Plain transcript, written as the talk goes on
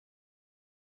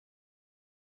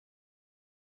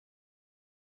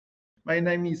My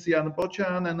name is Jan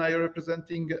Bocian, and I am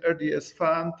representing RDS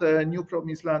Fund, New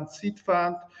Promised Land Seed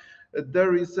Fund.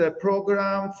 There is a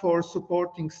program for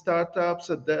supporting startups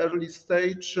at the early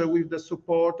stage with the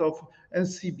support of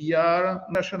NCBR,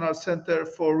 National Center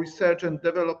for Research and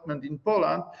Development in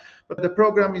Poland, but the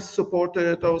program is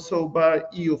supported also by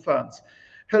EU funds.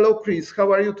 Hello, Chris.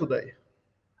 How are you today?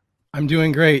 I'm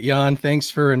doing great, Jan.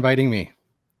 Thanks for inviting me.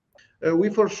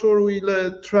 We for sure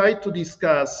will try to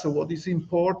discuss what is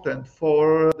important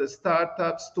for the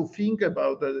startups to think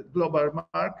about the global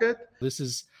market. This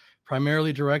is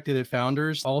primarily directed at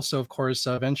founders. Also, of course,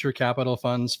 venture capital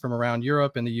funds from around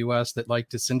Europe and the US that like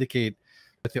to syndicate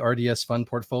with the RDS fund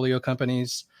portfolio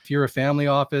companies. If you're a family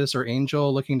office or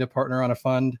angel looking to partner on a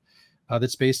fund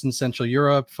that's based in Central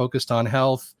Europe, focused on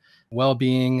health,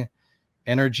 well-being,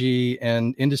 energy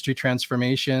and industry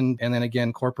transformation, and then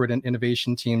again, corporate and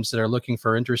innovation teams that are looking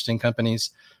for interesting companies,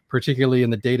 particularly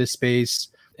in the data space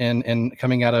and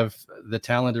coming out of the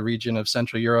talented region of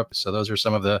Central Europe. So those are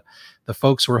some of the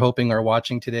folks we're hoping are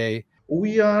watching today.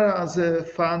 We are, as a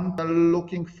fund,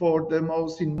 looking for the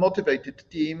most motivated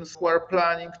teams who are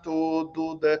planning to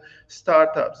do the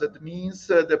startups. That means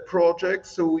the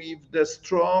projects with the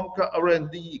strong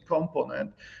R&D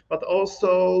component, but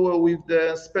also with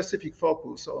the specific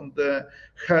focus on the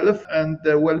health and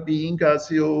the well-being, as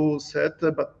you said,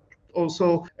 but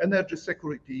also energy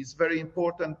security is very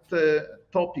important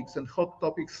topics and hot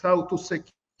topics, how to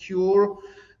secure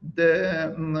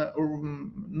the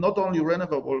not only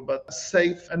renewable but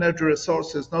safe energy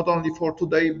resources, not only for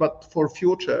today but for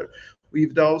future.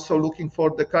 We've also looking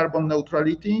for the carbon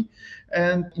neutrality,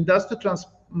 and industrial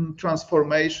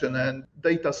transformation and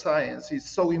data science is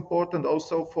so important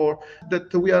also for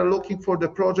that. We are looking for the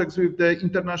projects with the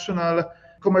international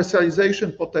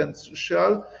commercialization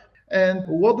potential. And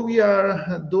what we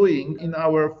are doing in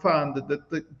our fund,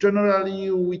 that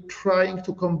generally we trying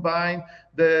to combine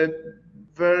the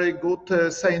very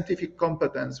good scientific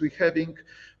competence we having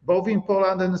both in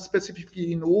Poland and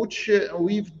specifically in Łódź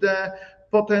with the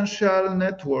potential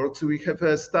networks we have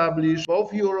established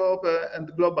both Europe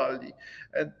and globally.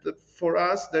 And for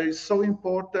us, there is so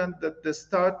important that the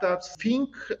startups think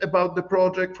about the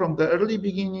project from the early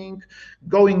beginning,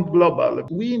 going global.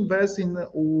 We invest in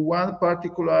one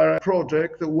particular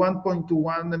project,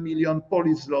 1.1 million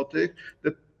Polish zloty,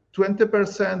 that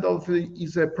 20% of it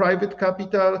is a private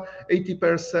capital,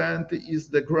 80% is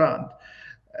the grant.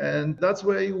 And that's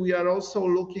why we are also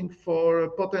looking for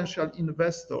potential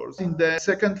investors in the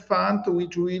second fund,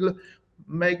 which will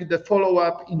make the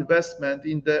follow-up investment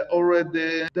in the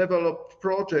already developed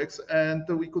projects, and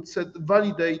we could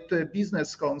validate the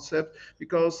business concept,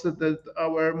 because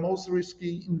our most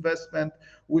risky investment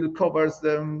will cover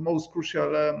the most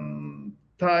crucial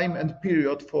time and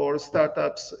period for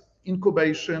startups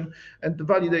incubation and the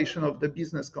validation of the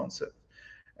business concept.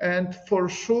 And for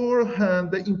sure,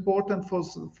 the important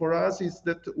for us is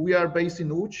that we are based in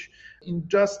Łódź. In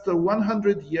just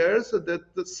 100 years,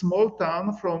 that the small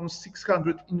town from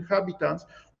 600 inhabitants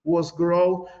was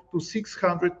grown to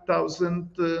 600,000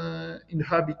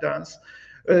 inhabitants.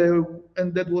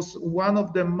 And that was one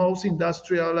of the most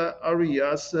industrial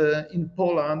areas in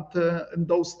Poland in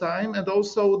those times, and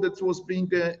also that was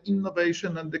bringing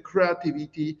innovation and the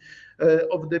creativity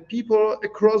of the people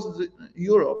across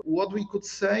Europe. What we could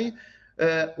say,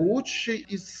 Łódź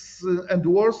is and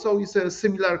Warsaw is a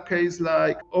similar case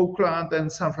like Oakland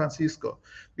and San Francisco,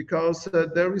 because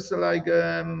there is like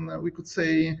we could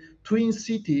say twin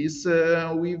cities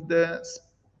with the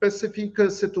specific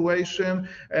situation.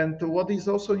 And what is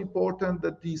also important,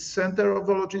 that the center of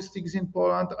logistics in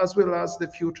Poland, as well as the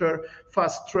future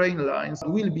fast train lines,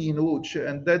 will be in Łódź,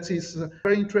 and that is a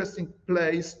very interesting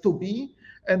place to be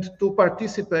and to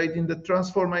participate in the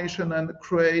transformation and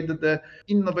create the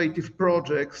innovative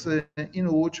projects in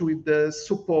Łódź with the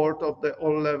support of the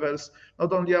all levels,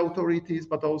 not only authorities,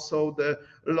 but also the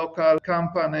local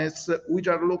companies which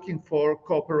are looking for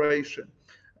cooperation.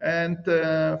 And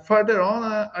further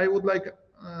on, I would like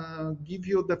give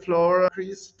you the floor,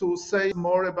 Chris, to say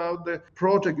more about the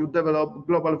project you developed,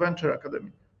 Global Venture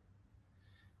Academy.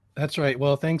 That's right.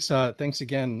 Well, thanks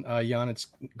again, Jan. It's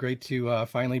great to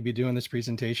finally be doing this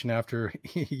presentation after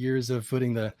years of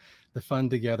putting the fund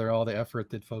together, all the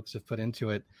effort that folks have put into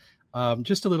it.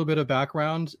 Just a little bit of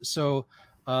background. So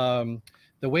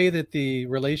the way that the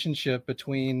relationship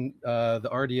between the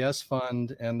RDS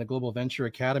fund and the Global Venture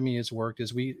Academy has worked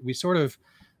is we sort of,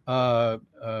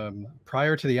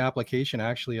 prior to the application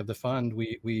actually of the fund,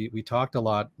 we talked a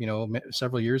lot,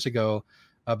 several years ago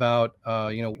about,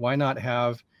 why not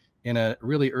have in a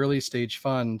really early stage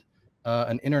fund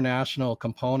an international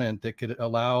component that could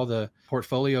allow the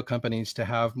portfolio companies to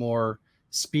have more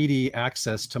speedy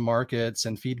access to markets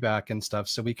and feedback and stuff.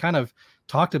 So we kind of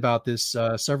talked about this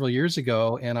several years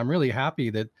ago, and I'm really happy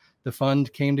that the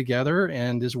fund came together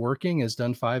and is working, has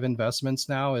done 5 investments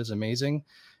now, is amazing.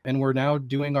 And we're now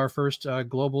doing our first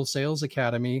Global Sales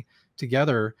Academy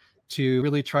together to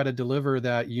really try to deliver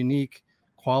that unique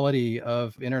quality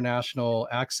of international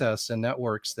access and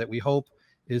networks that we hope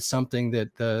is something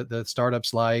that the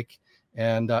startups like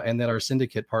and that our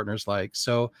syndicate partners like.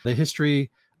 So the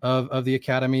history of the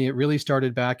Academy, it really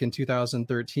started back in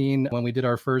 2013 when we did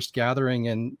our first gathering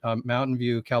in Mountain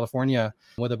View, California,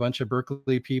 with a bunch of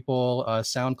Berkeley people,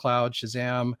 SoundCloud,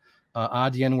 Shazam,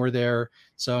 Adyen were there.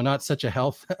 So not such a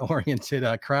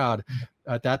health-oriented crowd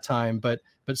at that time, but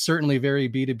certainly very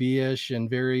B2B-ish and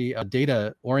very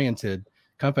data-oriented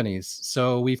companies.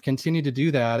 So we've continued to do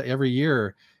that every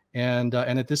year. And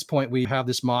at this point, we have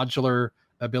this modular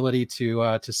ability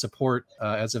to support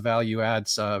as a value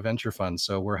adds venture fund.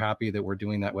 So we're happy that we're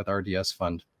doing that with RDS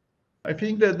fund. I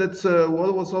think that that's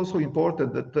what was also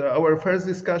important, that our first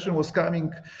discussion was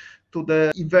coming to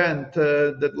the event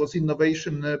that was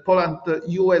Innovation Poland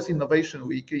US Innovation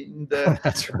Week in the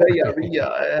Bay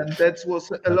Area, and that was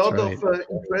a lot of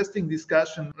interesting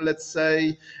discussion, let's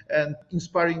say, and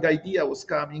inspiring idea was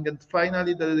coming. And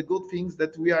finally, the good things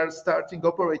that we are starting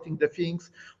operating the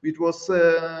things which was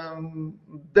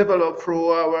developed through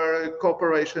our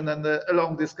cooperation and a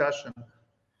long discussion.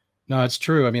 No, it's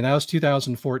true. I mean, that was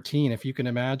 2014. If you can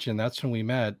imagine, that's when we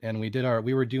met, and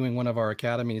we were doing one of our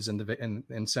academies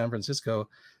in San Francisco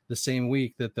the same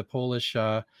week that the Polish,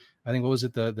 I think, what was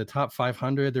it, the top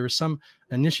 500? There was some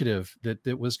initiative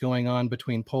that was going on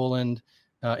between Poland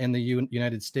and the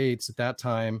United States at that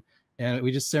time. And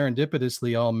we just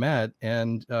serendipitously all met,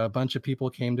 and a bunch of people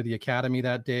came to the Academy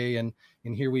that day. And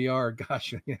here we are,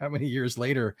 gosh, how many years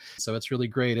later? So it's really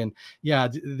great. And yeah,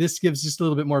 this gives just a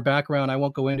little bit more background. I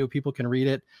won't go into it. People can read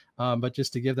it. But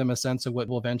just to give them a sense of what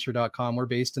venture.com, we're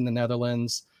based in the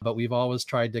Netherlands, but we've always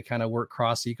tried to kind of work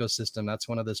cross ecosystem. That's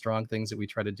one of the strong things that we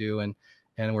try to do. And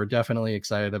we're definitely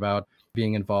excited about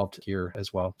being involved here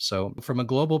as well. So from a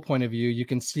global point of view, you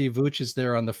can see Vuch is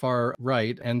there on the far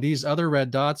right. And these other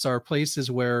red dots are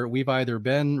places where we've either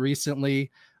been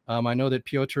recently. I know that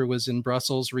Piotr was in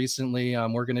Brussels recently.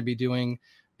 We're going to be doing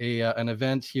an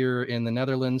event here in the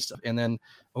Netherlands. And then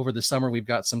over the summer, we've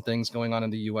got some things going on in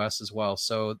the US as well.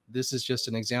 So this is just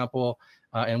an example.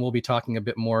 And we'll be talking a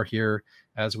bit more here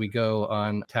as we go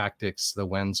on tactics, the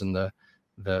whens and the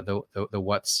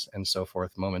what's and so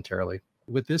forth momentarily.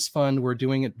 With this fund, we're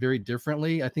doing it very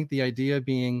differently. I think the idea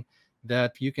being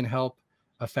that you can help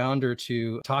a founder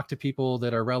to talk to people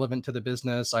that are relevant to the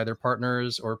business, either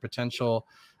partners or potential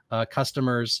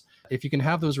customers. If you can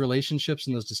have those relationships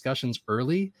and those discussions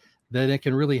early, then it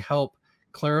can really help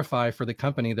clarify for the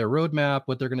company their roadmap,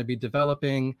 what they're going to be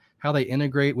developing, how they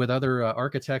integrate with other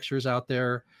architectures out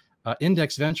there.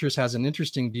 Index Ventures has an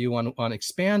interesting view on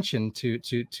expansion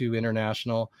to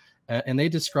international, and they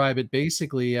describe it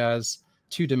basically as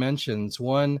 2 dimensions.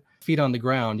 One, feet on the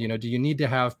ground. Do you need to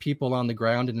have people on the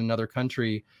ground in another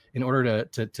country in order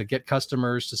to get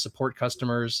customers, to support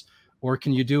customers, or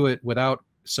can you do it without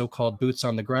so-called boots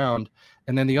on the ground?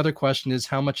 And then the other question is,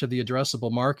 how much of the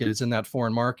addressable market is in that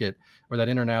foreign market or that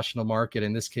international market?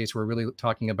 In this case, we're really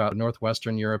talking about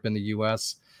Northwestern Europe and the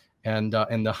US, and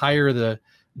the higher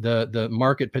the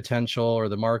market potential or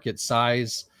the market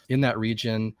size in that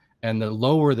region, and the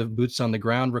lower the boots on the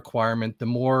ground requirement, the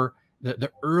more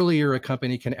the earlier a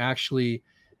company can actually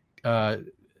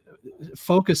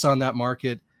focus on that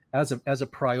market as a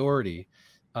priority.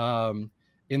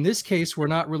 In this case, we're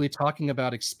not really talking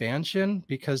about expansion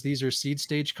because these are seed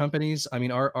stage companies. I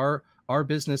mean, our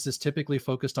business is typically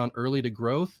focused on early to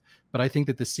growth, but I think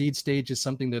that the seed stage is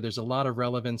something that there's a lot of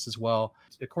relevance as well.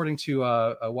 According to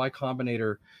a Y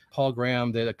Combinator, Paul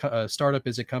Graham, that a startup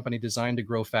is a company designed to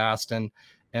grow fast,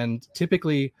 and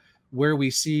typically where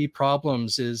we see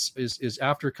problems is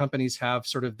after companies have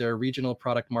sort of their regional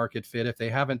product market fit. If they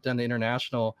haven't done the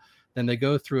international, then they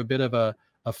go through a bit of a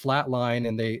flat line,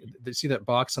 and they see that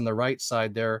box on the right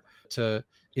side there to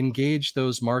engage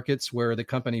those markets where the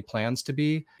company plans to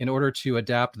be in order to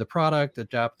adapt the product,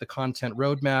 adapt the content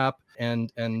roadmap,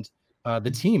 and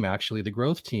the team, actually, the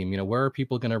growth team, where are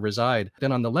people going to reside?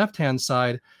 Then on the left-hand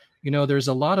side, there's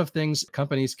a lot of things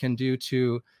companies can do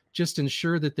to just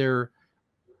ensure that they're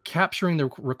capturing the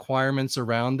requirements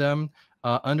around them,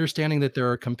 understanding that there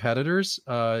are competitors.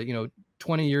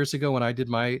 20 years ago when I did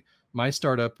my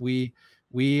startup, we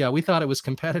thought it was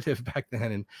competitive back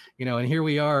then, and here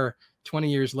we are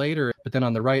 20 years later. But then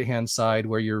on the right-hand side,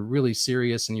 where you're really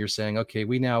serious and you're saying, okay,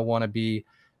 we now want to be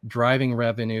driving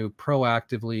revenue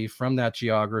proactively from that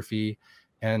geography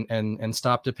and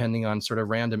stop depending on sort of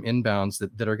random inbounds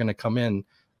that are going to come in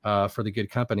for the good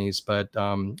companies, but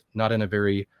not in a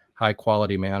very high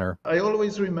quality manner. I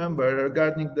always remember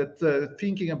regarding that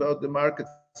thinking about the market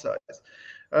size.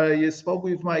 I spoke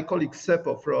with my colleague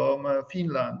Seppo from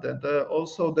Finland, and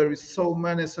also there is so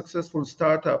many successful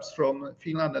startups from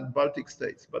Finland and Baltic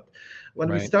states. But when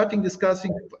we starting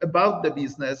discussing about the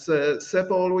business,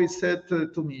 Seppo always said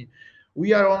to me,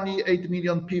 we are only 8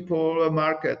 million people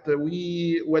market.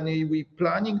 When we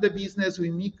planning the business, we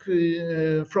need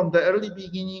from the early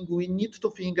beginning, we need to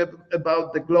think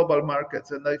about the global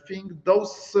markets. And I think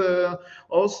those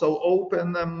also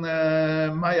open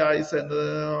my eyes and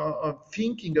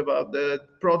thinking about the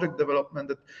project development.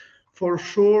 That for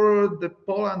sure, the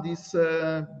Poland is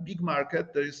a big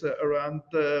market. There is around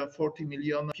 40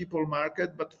 million people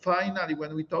market. But finally,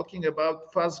 when we're talking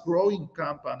about fast growing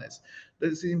companies,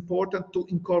 it is important to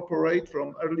incorporate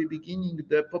from early beginning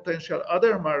the potential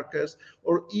other markets,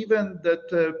 or even that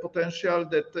potential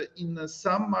that in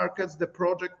some markets the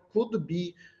project could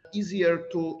be easier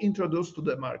to introduce to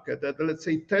the market, that let's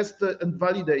say test and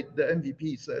validate the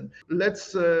MVPs, and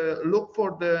let's look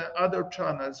for the other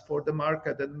channels for the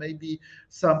market, and maybe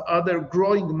some other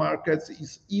growing markets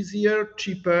is easier,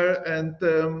 cheaper, and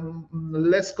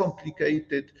less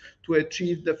complicated to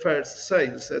achieve the first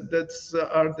sales. And that's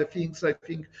are the things I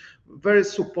think very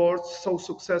support so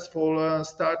successful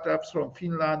startups from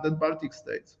Finland and Baltic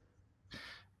states.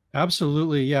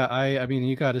 Absolutely. Yeah. I mean,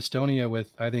 you got Estonia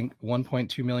with, I think,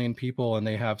 1.2 million people, and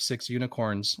they have 6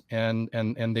 unicorns, and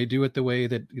they do it the way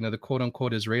that, you know, the quote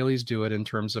unquote Israelis do it, in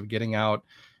terms of getting out,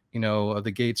 you know, of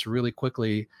the gates really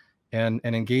quickly and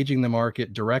engaging the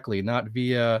market directly, not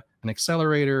via an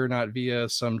accelerator, not via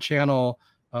some channel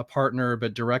partner,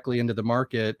 but directly into the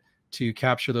market to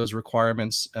capture those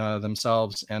requirements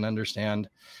themselves and understand,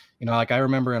 you know, like I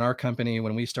remember in our company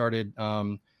when we started,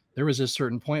 there was a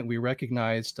certain point we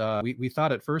recognized, we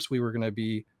thought at first we were going to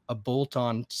be a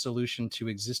bolt-on solution to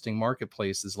existing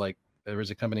marketplaces. Like there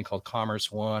was a company called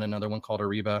Commerce One, another one called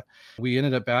Ariba. We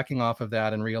ended up backing off of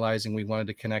that and realizing we wanted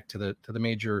to connect to the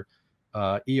major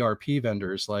ERP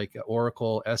vendors like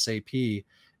Oracle, SAP,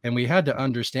 and we had to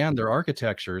understand their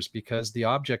architectures, because the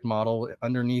object model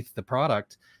underneath the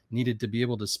product needed to be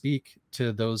able to speak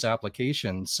to those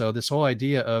applications. So this whole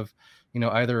idea of, you know,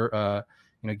 either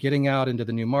you know, getting out into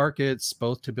the new markets,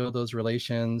 both to build those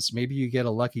relations. Maybe you get a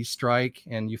lucky strike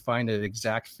and you find an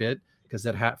exact fit, because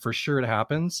that for sure it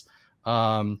happens.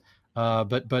 But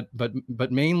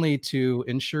mainly to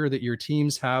ensure that your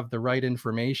teams have the right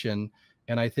information.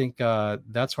 And I think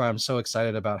that's why I'm so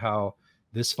excited about how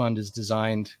this fund is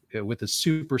designed with a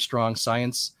super strong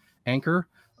science anchor,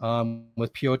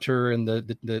 with Piotr and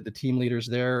the team leaders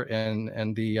there,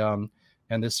 and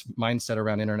this mindset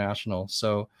around international.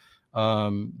 So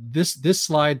this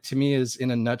slide to me is,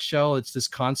 in a nutshell, it's this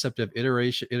concept of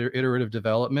iterative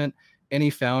development. Any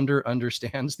founder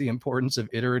understands the importance of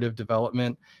iterative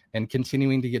development and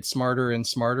continuing to get smarter and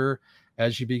smarter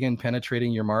as you begin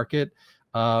penetrating your market.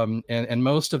 And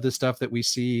most of the stuff that we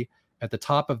see at the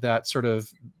top of that, sort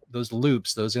of those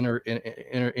loops, those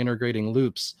integrating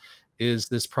loops, is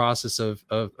this process of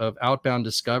outbound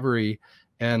discovery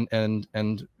and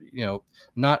you know,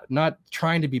 not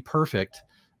trying to be perfect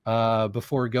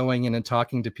before going in and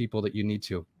talking to people that you need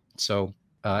to. So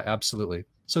absolutely.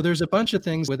 So there's a bunch of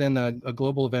things within a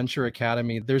global venture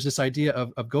academy. There's this idea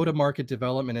of go-to-market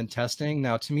development and testing.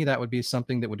 Now, to me, that would be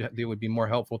something that would be more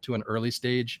helpful to an early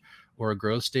stage or a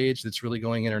growth stage that's really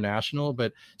going international.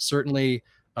 But certainly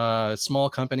small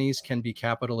companies can be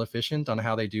capital efficient on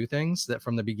how they do things that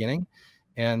from the beginning.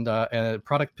 And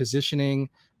product positioning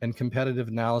and competitive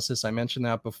analysis, I mentioned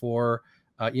that before.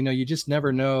 You know, you just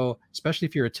never know, especially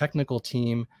if you're a technical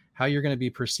team, how you're going to be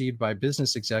perceived by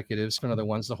business executives, who are the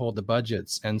ones that hold the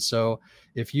budgets. And so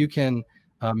if you can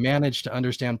manage to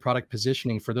understand product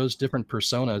positioning for those different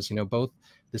personas, you know, both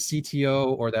the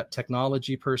CTO or that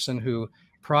technology person who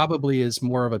probably is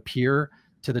more of a peer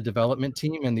to the development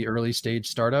team in the early stage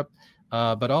startup,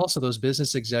 but also those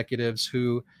business executives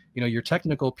who, you know, your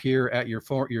technical peer at your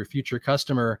future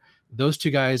customer, those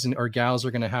two guys or gals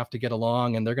are going to have to get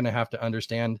along, and they're going to have to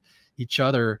understand each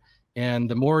other. And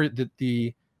the more that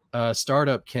the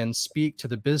startup can speak to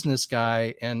the business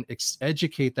guy and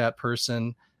educate that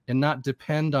person, and not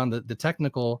depend on the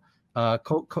technical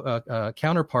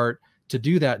counterpart to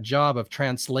do that job of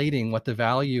translating what the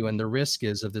value and the risk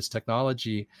is of this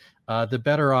technology, the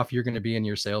better off you're going to be in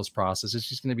your sales process. It's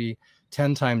just going to be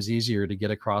 10 times easier to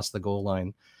get across the goal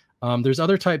line. There's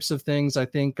other types of things. I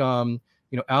think,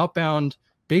 outbound,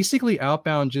 basically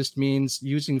outbound just means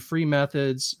using free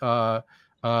methods,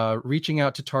 reaching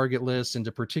out to target lists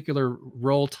into particular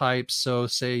role types. So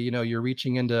say, you're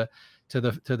reaching into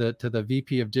the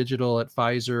VP of digital at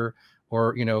Pfizer,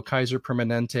 or, Kaiser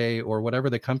Permanente, or whatever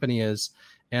the company is.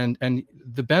 And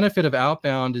the benefit of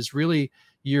outbound is really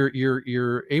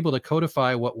you're able to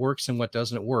codify what works and what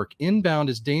doesn't work. Inbound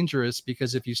is dangerous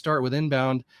because if you start with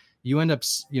inbound, you end up,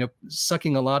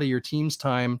 sucking a lot of your team's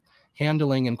time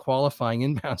handling and qualifying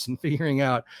inbounds and figuring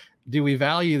out, do we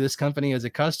value this company as a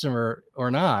customer or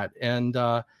not? And,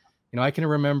 I can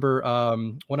remember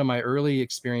one of my early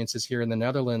experiences here in the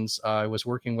Netherlands. I was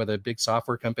working with a big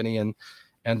software company, and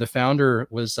the founder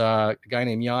was a guy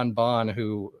named Jan Baan,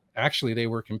 who actually they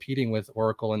were competing with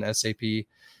Oracle and SAP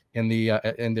in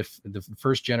the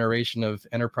first generation of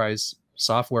enterprise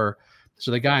software.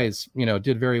 So the guys,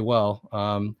 did very well.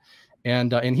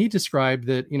 And he described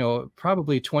that,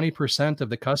 probably 20% of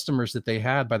the customers that they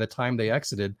had by the time they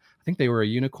exited, I think they were a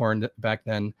unicorn back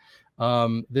then,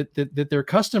 that their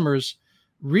customers,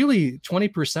 really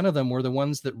 20% of them were the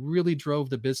ones that really drove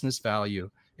the business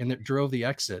value and that drove the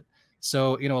exit.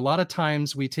 So, a lot of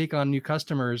times we take on new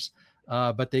customers,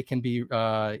 but they can be,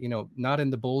 not in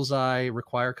the bullseye,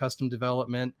 require custom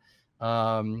development.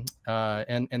 And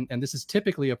this is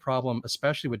typically a problem,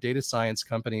 especially with data science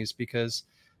companies, because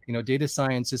data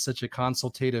science is such a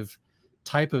consultative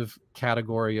type of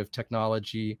category of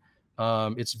technology.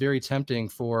 It's very tempting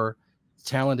for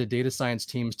talented data science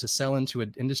teams to sell into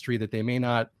an industry that they may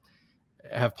not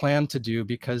have planned to do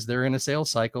because they're in a sales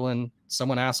cycle and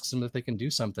someone asks them if they can do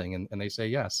something, and they say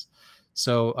yes.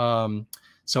 So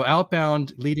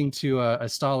outbound leading to a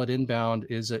solid inbound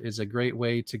is a great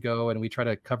way to go, and we try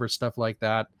to cover stuff like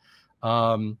that.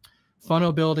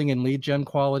 Funnel building and lead gen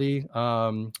quality,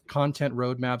 content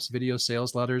roadmaps, video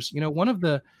sales letters.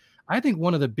 I think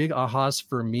one of the big ahas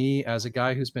for me as a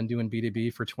guy who's been doing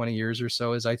B2B for 20 years or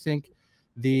so is I think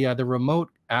the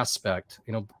remote aspect.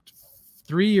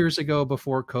 3 years ago,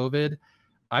 before COVID,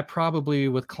 I was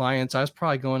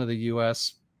probably going to the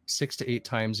US 6 to 8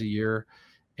 times a year,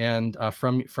 and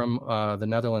from the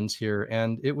Netherlands here.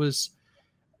 And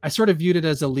I sort of viewed it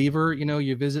as a lever.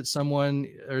 You visit someone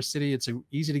or a city, it's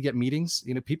easy to get meetings.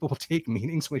 People will take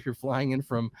meetings when you're flying in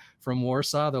from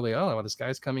Warsaw. They're like, oh, well, this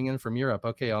guy's coming in from Europe.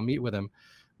 Okay, I'll meet with him.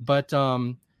 But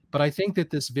I think that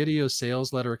this video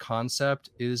sales letter concept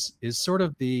is sort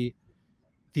of the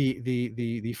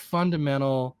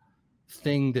fundamental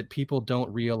thing that people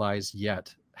don't realize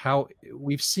yet. How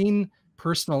we've seen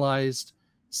personalized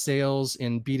sales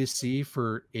in B2C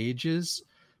for ages.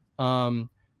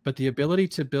 But the ability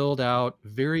to build out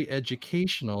very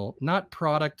educational, not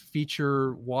product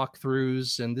feature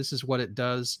walkthroughs, and this is what it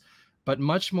does, but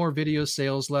much more video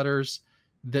sales letters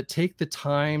that take the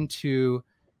time to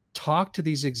talk to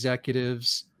these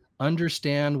executives,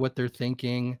 understand what they're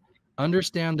thinking,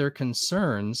 understand their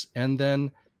concerns, and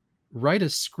then write a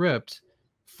script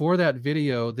for that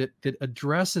video that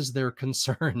addresses their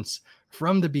concerns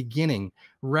from the beginning,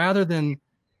 rather than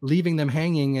leaving them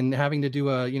hanging and having to do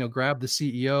grab the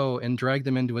CEO and drag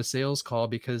them into a sales call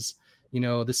because, the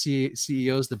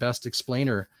CEO is the best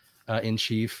explainer in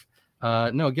chief.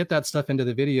 No, get that stuff into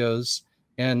the videos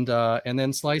and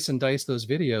then slice and dice those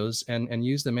videos and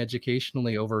use them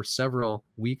educationally over several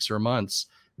weeks or months.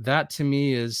 That to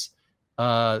me is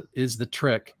the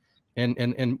trick.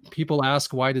 And people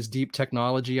ask, why does deep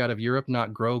technology out of Europe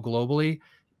not grow globally?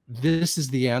 This is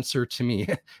the answer to me,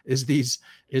 is these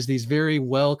very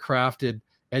well-crafted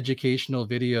educational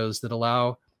videos that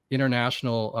allow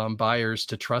international buyers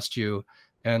to trust you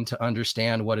and to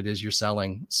understand what it is you're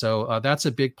selling. So that's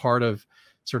a big part of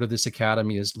sort of this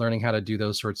academy, is learning how to do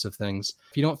those sorts of things.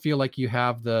 If you don't feel like you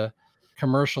have the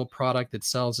commercial product that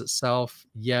sells itself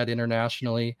yet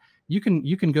internationally, you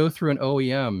can go through an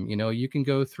OEM. You can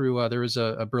go through there was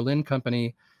a Berlin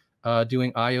company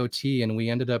doing IoT, and we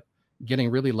ended up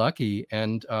getting really lucky,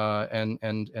 and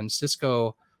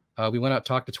Cisco, we went out,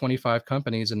 talked to 25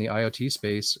 companies in the IoT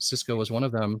space. Cisco was one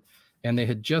of them, and they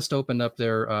had just opened up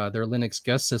their Linux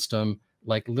guest system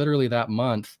like literally that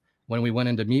month when we went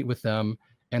in to meet with them.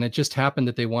 And it just happened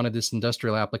that they wanted this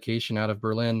industrial application out of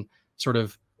Berlin sort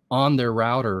of on their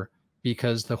router,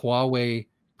 because the Huawei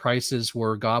prices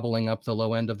were gobbling up the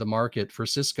low end of the market for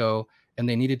Cisco, and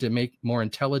they needed to make more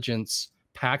intelligence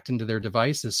packed into their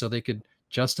devices so they could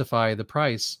justify the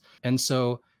price. And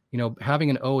so, having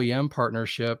an OEM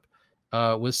partnership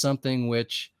was something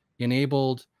which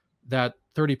enabled that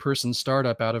 30-person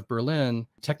startup out of Berlin.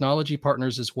 Technology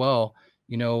partners as well,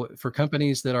 for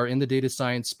companies that are in the data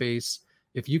science space,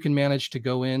 if you can manage to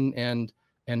go in and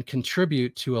and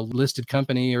contribute to a listed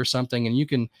company or something, and you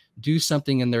can do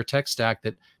something in their tech stack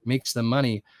that makes them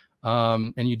money,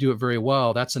 and you do it very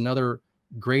well, that's another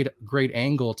great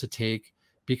angle to take,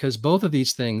 because both of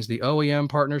these things, the OEM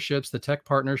partnerships, the tech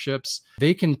partnerships,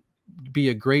 they can be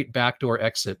a great backdoor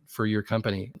exit for your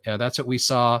company. That's what we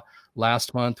saw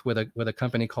last month with a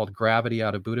company called Gravity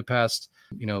out of Budapest.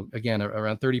 Again,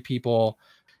 around 30 people.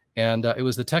 And it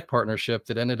was the tech partnership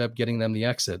that ended up getting them the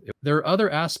exit. There are other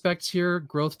aspects here,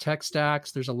 growth tech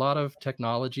stacks. There's a lot of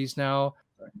technologies now.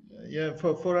 Yeah,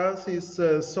 for us, it's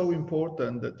so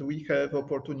important that we have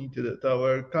opportunity that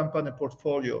our company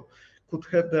portfolio could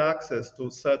have the access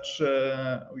to such,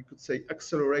 we could say,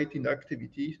 accelerating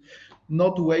activities,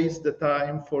 not waste the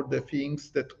time for the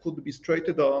things that could be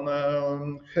straightened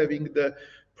on, having the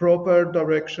proper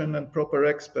direction and proper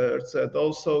experts, and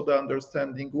also the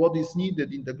understanding what is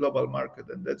needed in the global market.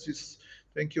 And that is,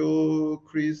 thank you,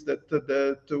 Chris,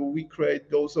 that we create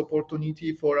those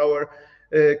opportunity for our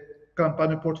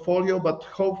company portfolio, but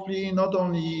hopefully not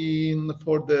only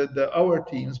for our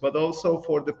teams, but also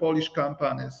for the Polish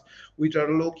companies which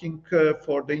are looking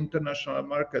for the international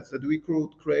markets, that we could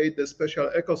create a special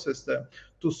ecosystem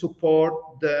to support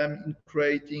them in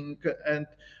creating, and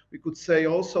we could say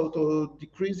also to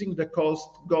decreasing the cost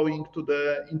going to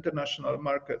the international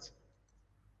markets.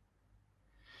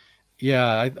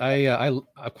 Yeah, I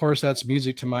of course that's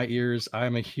music to my ears.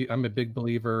 I'm a big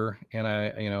believer, and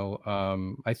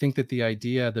I think that the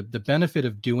idea, the benefit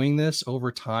of doing this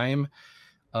over time,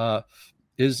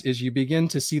 is you begin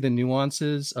to see the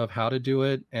nuances of how to do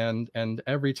it, and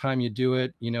every time you do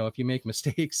it, if you make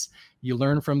mistakes, you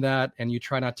learn from that, and you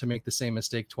try not to make the same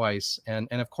mistake twice. And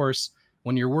of course,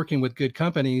 when you're working with good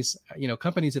companies,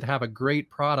 companies that have a great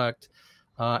product,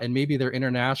 and maybe their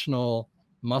international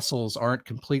muscles aren't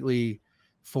completely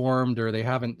formed, or they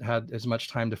haven't had as much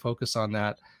time to focus on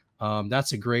that,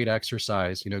 that's a great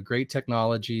exercise. Great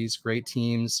technologies, great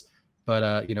teams,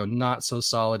 but not so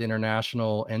solid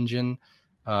international engine.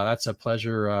 That's a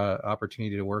pleasure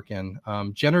opportunity to work in.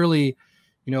 Generally,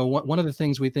 one of the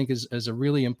things we think is a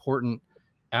really important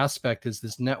aspect is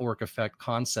this network effect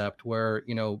concept, where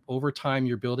over time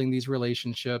you're building these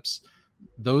relationships.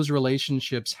 Those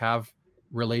relationships have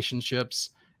relationships,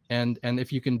 and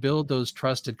if you can build those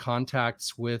trusted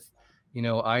contacts with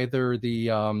either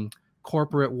the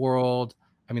corporate world.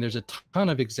 I mean, there's a ton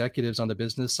of executives on the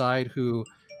business side who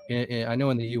I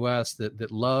know in the US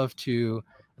that love to,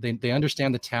 they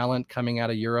understand the talent coming out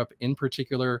of Europe, in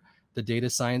particular the data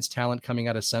science talent coming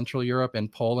out of Central Europe,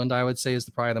 and Poland, I would say, is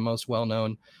probably the most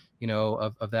well-known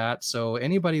of that. So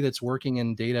anybody that's working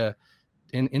in data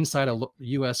inside a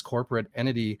US corporate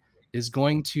entity is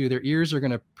going to, their ears are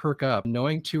going to perk up,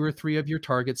 knowing 2 or 3 of your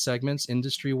target segments,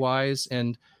 industry-wise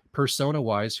and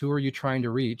persona-wise. Who are you trying to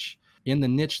reach in the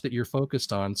niche that you're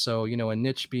focused on? So, a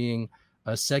niche being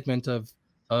a segment of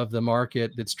the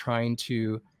market that's trying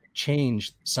to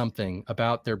change something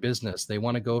about their business. They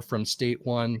want to go from state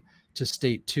 1 to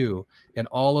state 2, and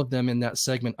all of them in that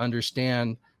segment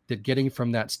understand that getting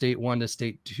from that state 1 to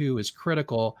state 2 is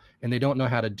critical, and they don't know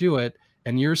how to do it.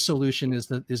 And your solution is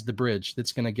the bridge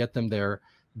that's going to get them there.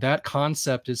 That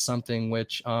concept is something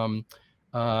which,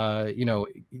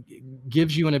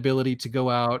 gives you an ability to go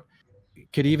out.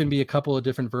 It could even be a couple of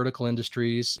different vertical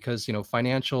industries, because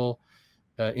financial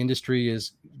industry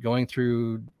is going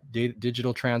through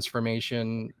digital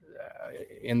transformation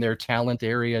in their talent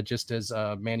area, just as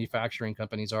manufacturing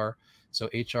companies are. So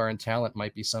HR and talent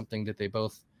might be something that they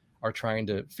both are trying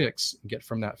to fix, get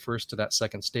from that first to that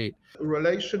second state.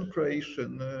 Relation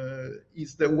creation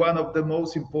is one of the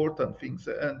most important things,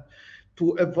 and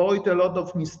to avoid a lot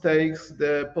of mistakes,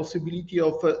 the possibility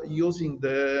of using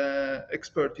the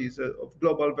expertise of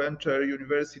global venture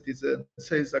universities and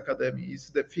sales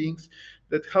academies, the things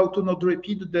that how to not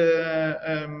repeat the,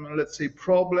 let's say,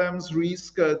 problems,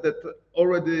 risk that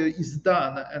already is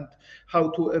done, and how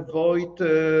to avoid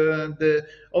the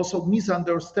also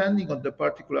misunderstanding of the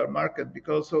particular market.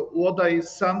 Because what I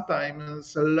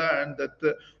sometimes learn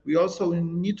that we also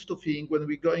need to think when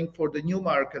we're going for the new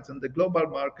markets and the global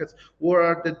markets, what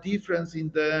are the difference in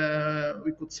the,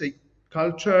 we could say,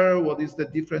 culture, what is the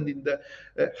difference in the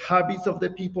habits of the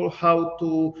people, how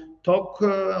to talk,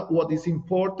 what is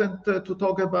important to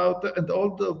talk about, and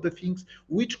all of the things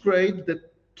which create the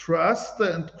trust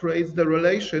and creates the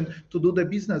relation to do the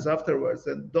business afterwards.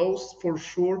 And those for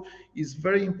sure is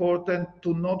very important,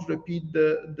 to not repeat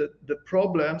the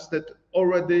problems that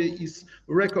already is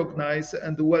recognized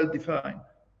and well defined.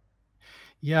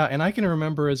 Yeah, and I can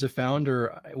remember as a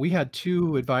founder, we had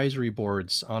 2 advisory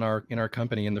boards in our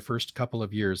company in the first couple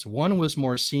of years. One was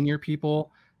more senior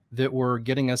people that were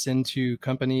getting us into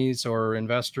companies or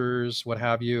investors, what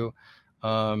have you.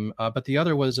 But the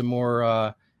other was a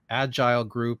more agile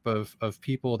group of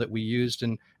people that we used.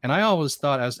 And I always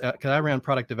thought, because I ran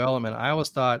product development, I always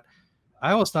thought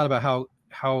about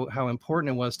how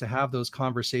important it was to have those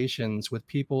conversations with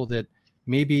people that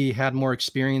maybe had more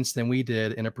experience than we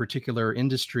did in a particular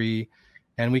industry,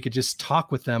 and we could just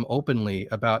talk with them openly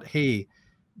about, hey,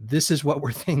 this is what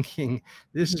we're thinking,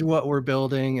 this is what we're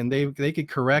building, and they could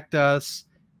correct us.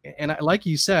 And like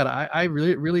you said, I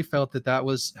really felt that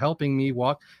was helping me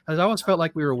walk. I always felt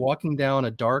like we were walking down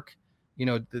a dark,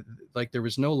 like there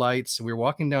was no lights. We were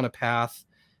walking down a path,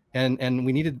 and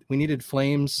we needed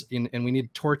flames and we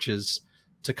needed torches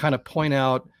to kind of point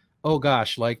out, oh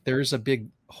gosh, like there's a big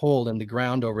hole in the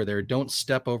ground over there. Don't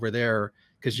step over there,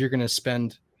 because you're going to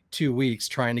spend 2 weeks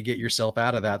trying to get yourself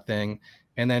out of that thing,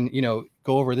 and then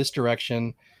go over this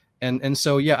direction. And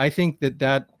so yeah, I think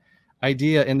that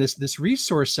idea and this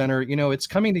resource center, it's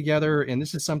coming together, and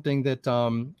this is something that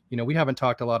we haven't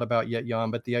talked a lot about yet, Jan,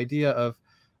 but the idea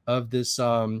of this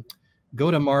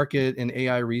go-to-market and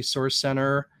AI resource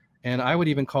center, and I would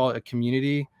even call it a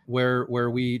community where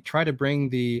we try to bring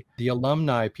the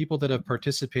alumni, people that have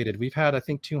participated. We've had, I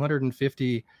think,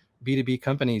 250 B2B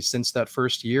companies since that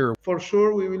first year. For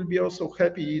sure, we will be also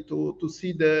happy to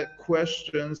see the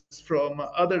questions from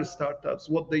other startups,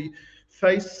 what they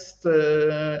faced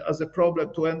as a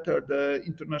problem to enter the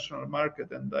international market.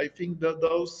 And I think that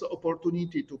those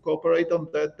opportunity to cooperate on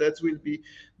that will be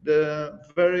the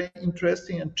very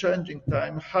interesting and challenging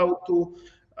time, how to,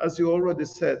 as you already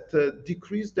said,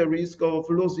 decrease the risk of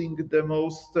losing the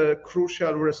most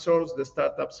crucial resource the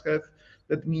startups have.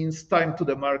 That means time to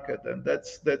the market, and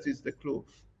that is the clue.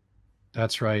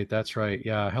 That's right.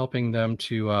 Yeah, helping them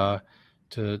to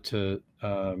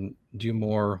do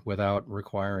more without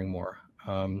requiring more.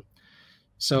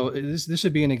 So this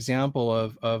would be an example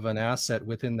of an asset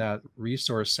within that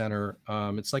resource center.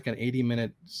 It's like an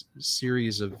 80-minute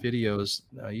series of videos.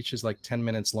 Each is like 10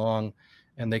 minutes long,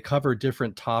 and they cover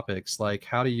different topics, like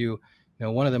how do you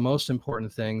one of the most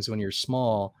important things when you're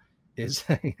small is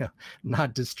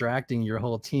not distracting your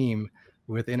whole team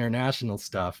with international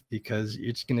stuff, because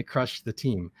it's going to crush the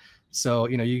team. So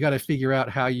you got to figure out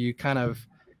how you kind of,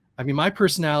 my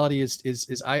personality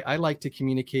is I like to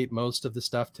communicate most of the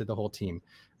stuff to the whole team,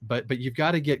 but you've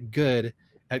got to get good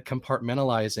at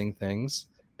compartmentalizing things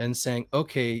and saying,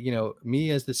 okay,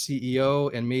 me as the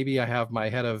CEO, and maybe I have my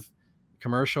head of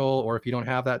commercial, or if you don't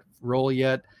have that role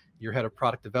yet, your head of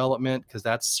product development, because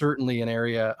that's certainly an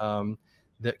area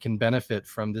that can benefit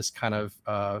from this kind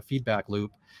of feedback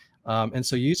loop. And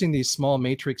so using these small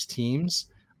matrix teams,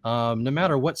 no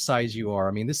matter what size you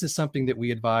are, this is something that we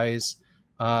advise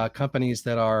companies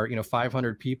that are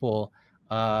 500 people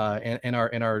and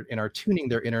are tuning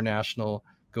their international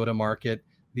go-to-market.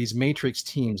 These matrix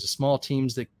teams, small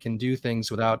teams that can do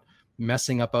things without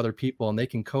messing up other people, and they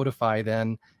can codify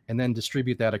then and then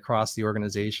distribute that across the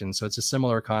organization. So it's a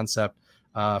similar concept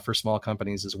for small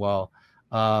companies as well.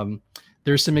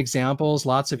 There's some examples,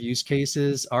 lots of use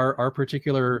cases. Our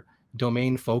particular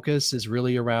domain focus is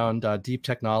really around deep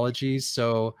technologies.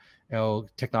 So,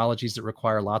 technologies that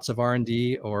require lots of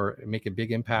R&D or make a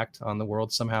big impact on the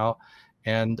world somehow.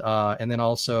 And then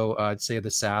also, I'd say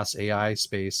the SaaS AI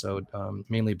space. So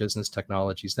mainly business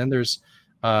technologies. Then there's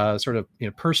sort of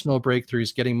personal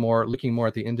breakthroughs, looking more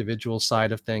at the individual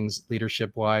side of things,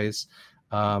 leadership wise.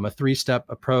 A 3-step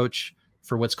approach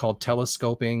for what's called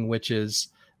telescoping, which is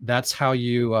that's how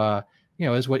you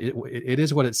is what it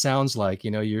is what it sounds like.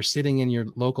 You're sitting in your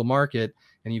local market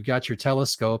and you've got your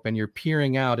telescope and you're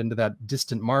peering out into that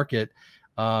distant market,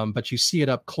 but you see it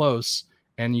up close,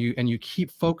 and you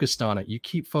keep focused on it. You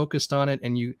keep focused on it,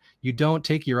 and you don't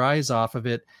take your eyes off of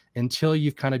it until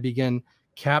you've kind of begin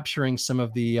capturing some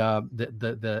of the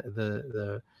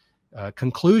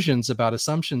conclusions about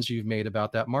assumptions you've made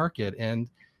about that market. And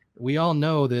we all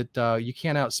know that you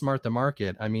can't outsmart the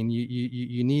market.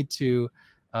 You need to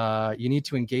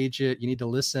engage it. You need to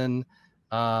listen,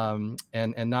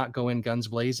 and not go in guns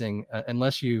blazing,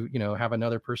 unless you have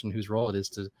another person whose role it is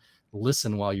to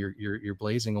listen while you're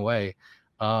blazing away.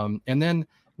 And then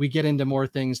we get into more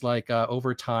things like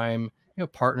over time,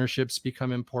 partnerships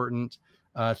become important.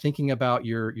 Thinking about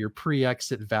your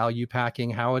pre-exit value packing,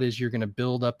 how it is you're going to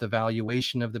build up the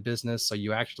valuation of the business so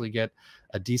you actually get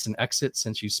a decent exit,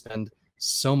 since you spend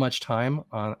so much time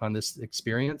on this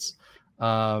experience.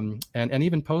 And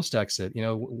even post-exit,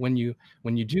 when you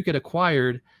do get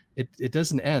acquired, it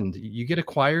doesn't end. You get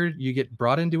acquired, you get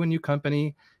brought into a new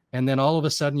company, and then all of a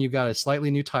sudden you've got a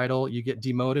slightly new title, you get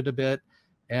demoted a bit,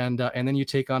 and then you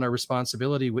take on a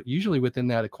responsibility, usually within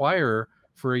that acquirer,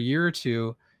 for a year or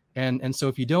two. And so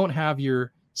if you don't have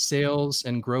your sales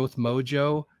and growth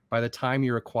mojo by the time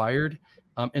you're acquired,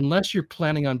 unless you're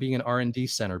planning on being an R&D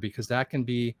center, because that can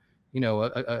be,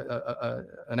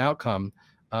 an outcome,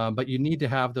 but you need to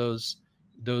have those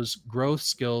growth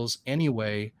skills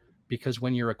anyway, because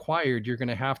when you're acquired, you're going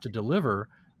to have to deliver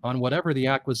on whatever the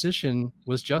acquisition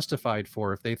was justified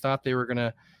for. If they thought they were going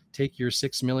to take your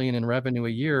 6 million in revenue a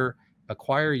year,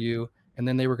 acquire you, and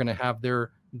then they were going to have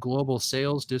their global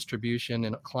sales distribution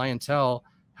and clientele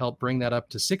help bring that up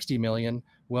to 60 million,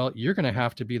 well, you're going to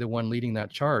have to be the one leading that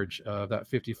charge of that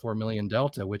 54 million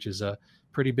delta, which is a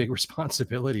pretty big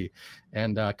responsibility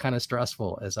and kind of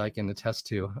stressful, as I can attest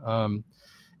to.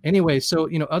 Anyway, so,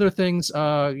 other things,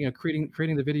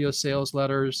 creating the video sales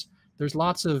letters. There's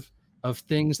lots of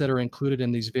things that are included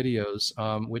in these videos,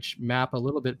 which map a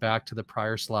little bit back to the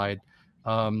prior slide.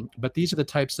 But these are the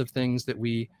types of things that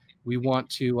we want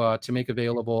to make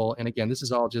available. And again, this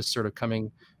is all just sort of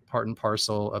coming part and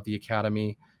parcel of the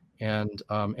Academy. And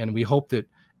we hope that,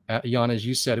 Jan, as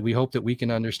you said, we hope that we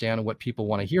can understand what people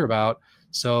want to hear about,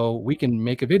 so we can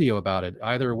make a video about it.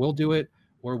 Either we'll do it,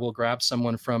 or we'll grab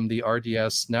someone from the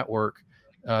RDS network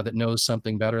that knows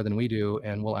something better than we do,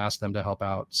 and we'll ask them to help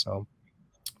out. So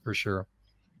for sure.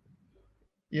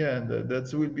 Yeah,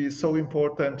 that will be so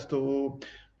important to,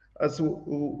 as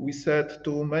we said,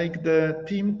 to make the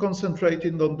team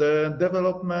concentrated on the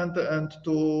development and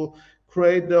to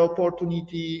create the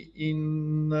opportunity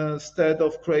instead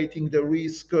of creating the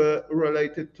risk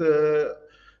related,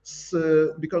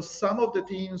 because some of the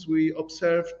teams we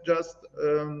observed just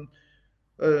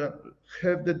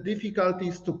have the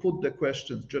difficulties to put the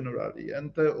questions generally.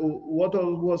 And what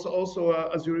was also,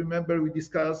 as you remember, we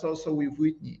discussed also with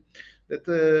Whitney, that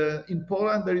in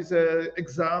Poland there is an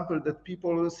example that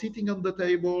people are sitting on the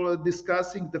table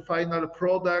discussing the final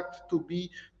product to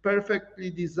be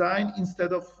perfectly designed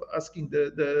instead of asking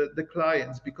the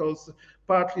clients, because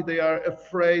partly they are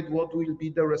afraid what will be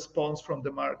the response from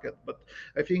the market. But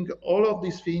I think all of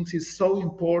these things is so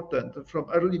important from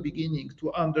early beginning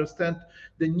to understand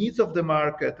the needs of the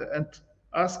market and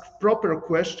ask proper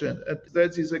questions. And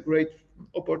that is a great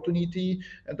opportunity,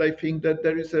 and I think that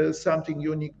there is something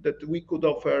unique that we could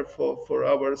offer for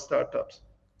our startups.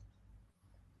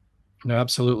 No,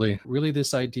 absolutely. Really,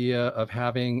 this idea of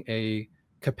having a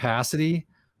capacity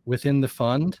within the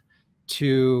fund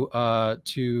to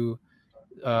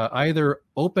either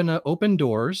open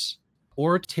doors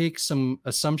or take some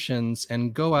assumptions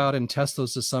and go out and test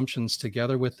those assumptions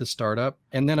together with the startup.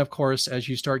 And then, of course, as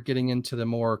you start getting into the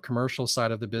more commercial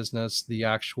side of the business, the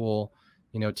actual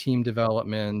team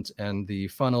development and the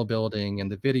funnel building and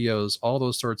the videos, all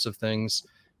those sorts of things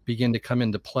begin to come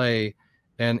into play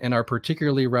and are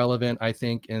particularly relevant, I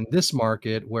think, in this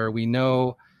market where we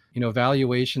know,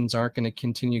 valuations aren't going to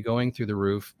continue going through the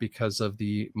roof because of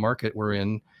the market we're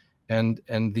in, and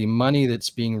the money that's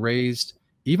being raised,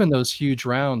 even those huge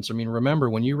rounds. I mean, remember,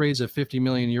 when you raise a 50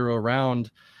 million euro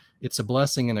round, it's a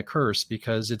blessing and a curse,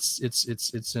 because it's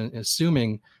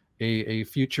assuming a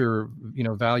future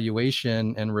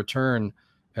valuation and return,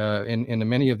 and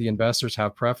many of the investors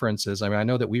have preferences. I mean, I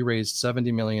know that we raised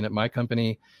 70 million at my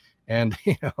company, and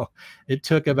it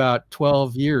took about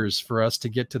 12 years for us to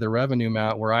get to the revenue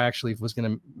amount where I actually was going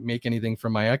to make anything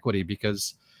from my equity,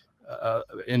 because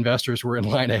investors were in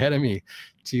line ahead of me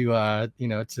to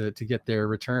get their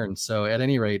return. So at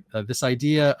any rate, this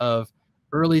idea of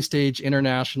early stage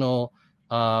international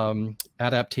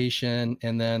adaptation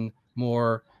and then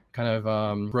more kind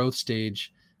of growth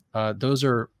stage,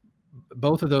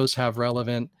 both of those have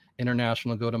relevant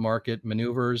international go-to-market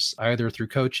maneuvers, either through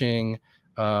coaching,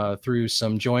 through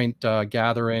some joint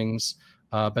gatherings,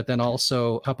 but then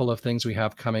also a couple of things we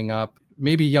have coming up.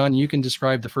 Maybe, Jan, you can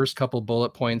describe the first couple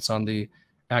bullet points on the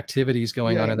activities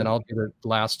going on, and then I'll do the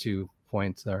last 2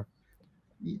 points there.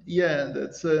 Yeah,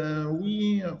 that's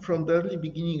we from the early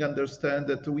beginning understand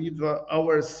that with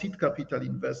our seed capital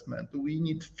investment, we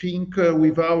need to think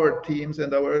with our teams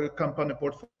and our company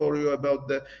portfolio about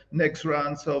the next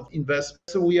rounds of investment.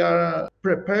 So we are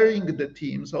preparing the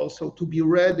teams also to be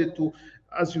ready to,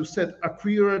 as you said,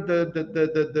 acquire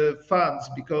the funds,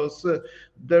 because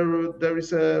there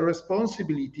is a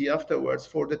responsibility afterwards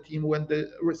for the team when they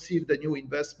receive the new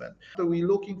investment. So we're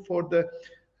looking for the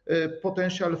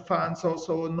potential funds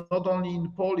also not only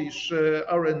in Polish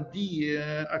R&D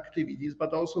activities,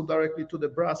 but also directly to the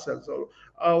Brussels or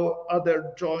our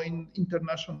other joint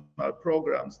international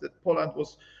programs that Poland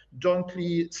was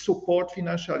jointly support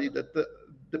financially, that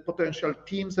the potential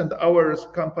teams and our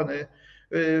company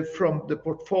from the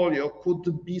portfolio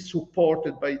could be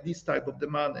supported by this type of the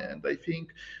money. And I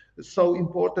think it's so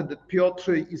important that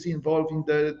Piotr is involved in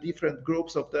the different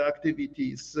groups of the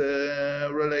activities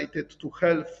related to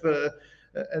health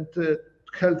and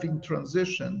health in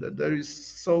transition, that there is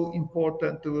so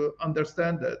important to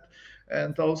understand that.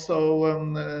 And also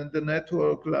the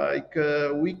network like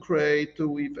we create,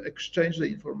 we've exchanged the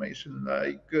information,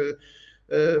 like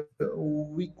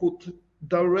we could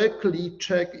directly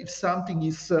check if something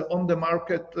is on the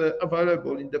market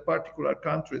available in the particular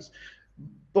countries.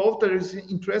 Both there is an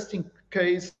interesting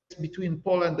case between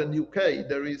Poland and UK.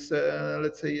 There is,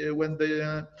 let's say, when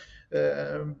the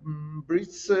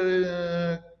Brits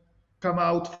come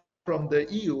out from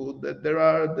the EU, that there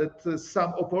are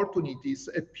some opportunities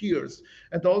appears,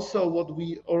 and also what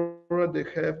we already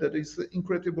have, that is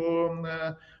incredible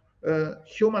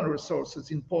human resources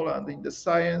in Poland in the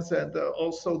science, and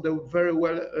also the very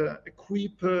well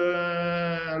equipped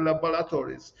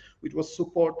laboratories, which was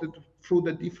supported through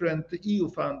the different EU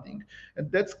funding.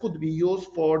 And that could be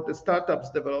used for the startups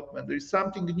development. There is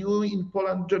something new in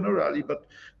Poland generally, but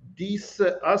this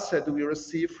asset we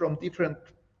receive from different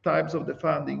types of the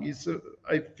funding is,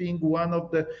 I think, one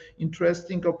of the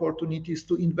interesting opportunities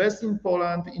to invest in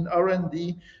Poland in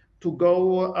R&D, to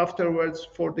go afterwards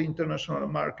for the international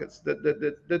markets.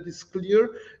 That is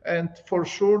clear. And for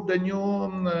sure, the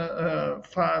new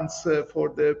funds for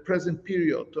the present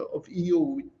period of EU,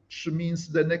 which means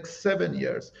the next 7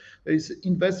 years, there is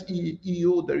Invest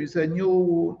EU, there is a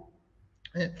new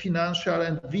financial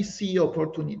and VC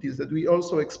opportunities that we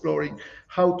also exploring,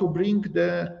 how to bring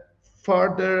the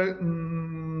further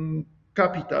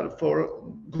capital for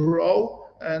grow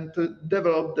and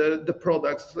develop the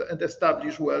products and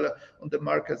establish well on the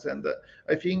markets. And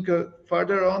I think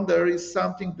further on, there is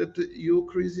something that you,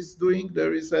 Chris, is doing.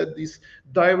 There is this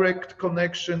direct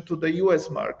connection to the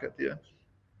US market. Yeah.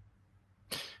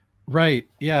 Right.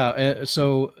 Yeah.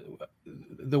 So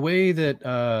the way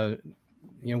that,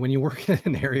 when you work in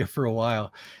an area for a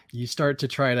while, you start to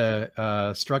try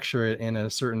to structure it in a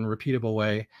certain repeatable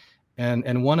way.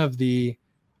 And one of the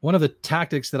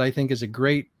tactics that I think is a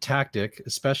great tactic,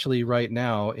 especially right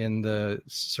now in the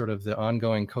sort of the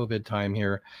ongoing COVID time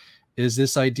here, is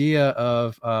this idea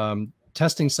of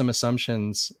testing some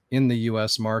assumptions in the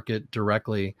US market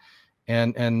directly.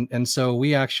 And so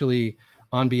we actually,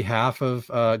 on behalf of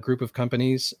a group of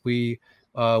companies, we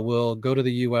will go to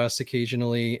the US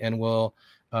occasionally, and we'll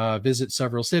visit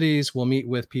several cities. We'll meet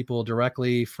with people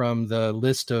directly from the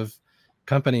list of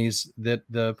companies that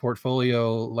the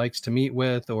portfolio likes to meet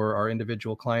with, or our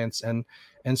individual clients. And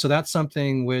so that's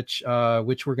something which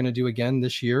we're going to do again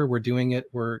this year. We're doing it.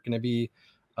 We're going to be,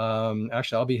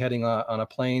 actually, I'll be heading on a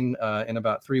plane in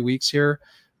about 3 weeks here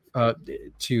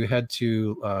to head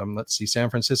to, let's see, San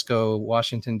Francisco,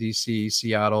 Washington, DC,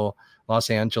 Seattle, Los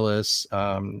Angeles,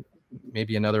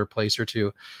 maybe another place or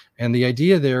two. And the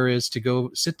idea there is to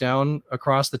go sit down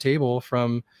across the table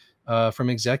from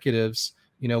executives.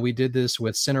 We did this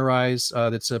with Synerise,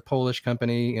 that's a Polish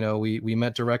company. We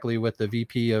met directly with the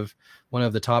VP of one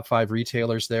of the top 5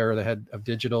 retailers there, the head of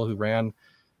digital, who ran,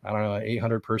 I don't know, an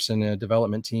 800-person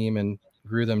development team and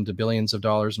grew them to billions of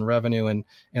dollars in revenue. And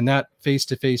that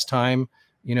face-to-face time,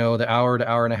 the hour to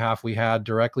hour and a half we had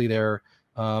directly there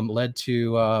led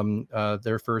to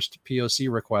their first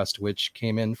POC request, which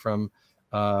came in from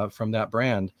that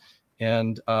brand.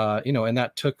 And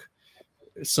that took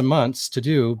some months to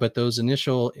do, but those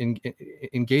initial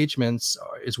engagements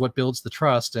is what builds the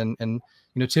trust. And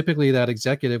typically that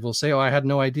executive will say, "Oh, I had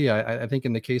no idea." I think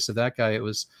in the case of that guy, it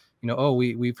was, "Oh,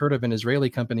 we've heard of an Israeli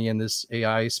company in this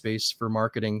AI space for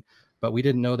marketing, but we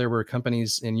didn't know there were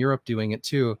companies in Europe doing it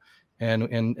too."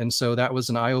 And so that was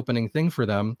an eye-opening thing for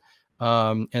them.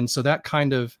 And so that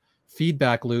kind of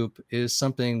feedback loop is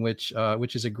something which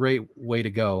is a great way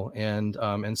to go.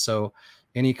 And so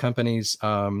any companies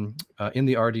in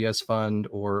the RDS fund,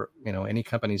 or any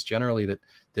companies generally that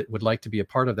would like to be a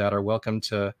part of that, are welcome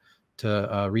to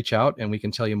reach out, and we can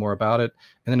tell you more about it.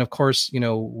 And then, of course,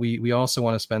 we also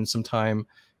want to spend some time,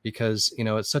 because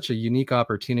it's such a unique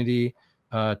opportunity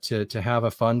to have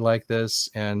a fund like this,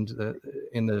 and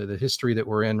in the history that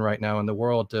we're in right now in the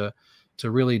world, to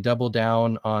really double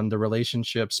down on the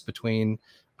relationships between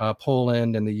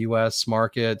Poland and the U.S.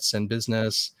 markets and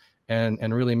business.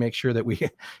 And really make sure that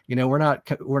we're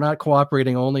not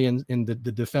cooperating only in the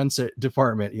defense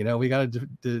department. We got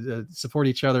to support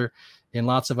each other in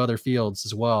lots of other fields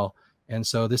as well. And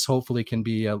so this hopefully can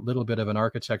be a little bit of an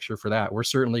architecture for that. We're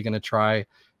certainly going to try,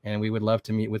 and we would love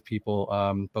to meet with people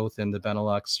both in the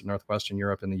Benelux, Northwestern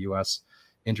Europe, and the US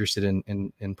interested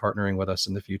in partnering with us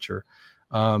in the future.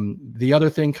 The other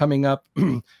thing coming up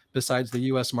besides the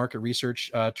U.S. market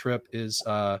research trip is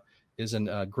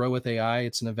an Grow with AI.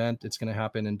 It's an event. It's going to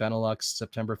happen in Benelux,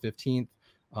 September 15th.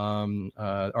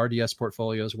 RDS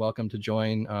portfolio is welcome to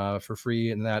join for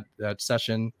free in that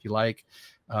session if you like.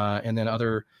 And then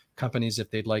other companies, if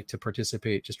they'd like to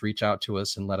participate, just reach out to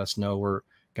us and let us know. We're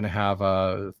going to have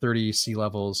 30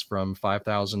 C-levels from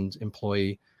 5,000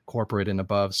 employee corporate and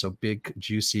above. So big,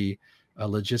 juicy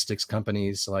logistics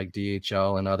companies like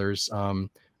DHL and others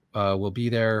will be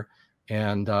there.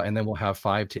 And then we'll have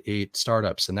 5 to 8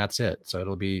 startups, and that's it. So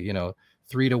it'll be,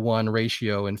 3-to-1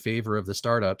 ratio in favor of the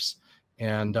startups,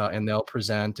 and they'll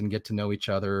present and get to know each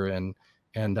other, and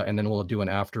then we'll do an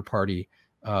after party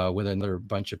with another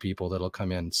bunch of people that'll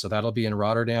come in. So that'll be in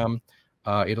Rotterdam.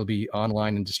 It'll be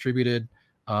online and distributed.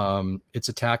 It's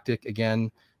a tactic,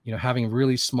 again, having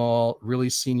really small, really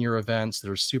senior events that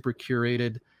are super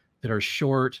curated, that are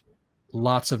short,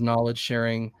 lots of knowledge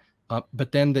sharing,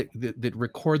 but then that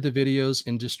record the videos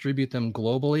and distribute them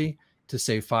globally to,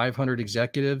 say, 500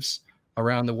 executives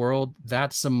around the world.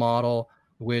 That's a model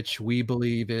which we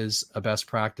believe is a best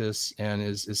practice and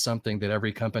is something that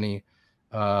every company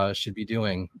should be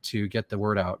doing to get the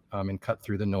word out and cut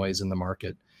through the noise in the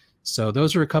market. So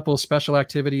those are a couple of special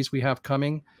activities we have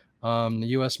coming. The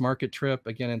US market trip,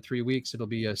 again, in 3 weeks, it'll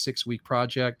be a 6-week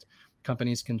project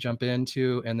companies can jump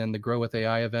into, and then the Grow with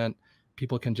AI event,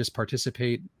 people can just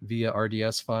participate via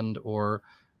RDS fund or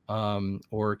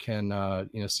can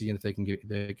see if they can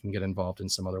get involved in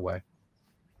some other way.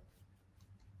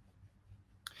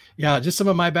 Yeah, just some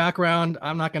of my background.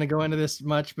 I'm not going to go into this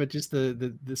much, but just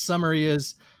the summary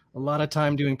is a lot of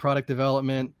time doing product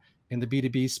development in the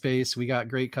B2B space. We got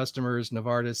great customers: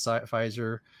 Novartis,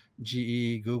 Pfizer,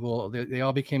 GE, Google. They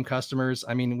all became customers.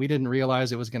 I mean, we didn't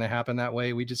realize it was going to happen that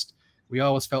way. We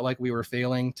always felt like we were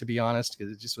failing, to be honest,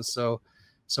 because it just was so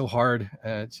hard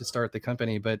to start the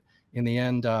company. But in the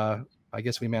end, I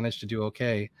guess we managed to do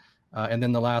okay. And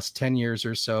then the last 10 years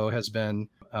or so has been,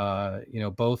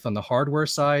 both on the hardware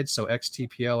side. So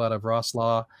XTPL out of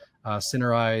Wroclaw,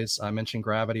 Synerize, I mentioned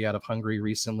Gravity out of Hungary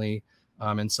recently,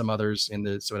 and some others in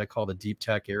what I call the deep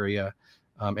tech area.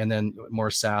 And then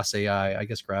more SaaS AI, I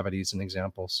guess Gravity is an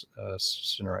example,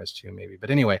 Synerize too, maybe. But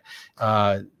anyway,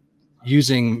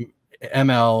 using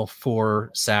ML for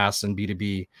SaaS and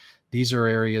B2B, these are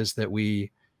areas that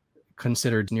we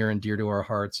considered near and dear to our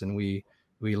hearts, and we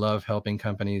love helping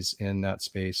companies in that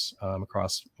space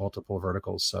across multiple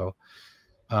verticals. So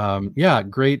yeah,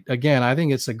 great. Again, I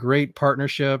think it's a great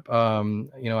partnership.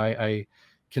 I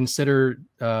consider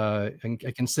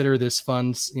this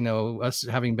funds, us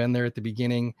having been there at the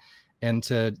beginning, and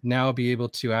to now be able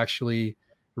to actually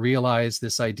realize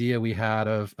this idea we had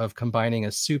of combining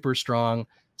a super strong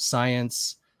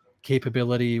science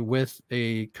capability with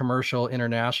a commercial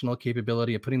international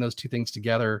capability, and putting those two things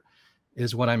together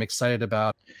is what I'm excited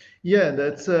about. Yeah,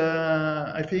 that's.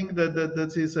 I think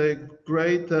that is a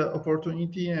great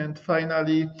opportunity, and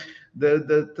finally,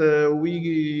 that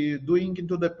we doing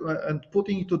into the and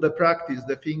putting into the practice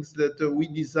the things that we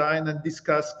designed and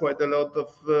discussed quite a lot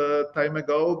of time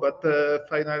ago, but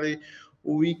finally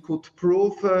we could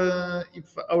prove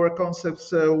if our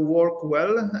concepts work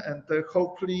well, and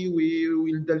hopefully we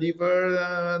will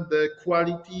deliver the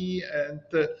quality and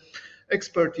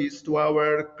expertise to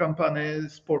our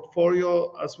company's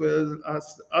portfolio as well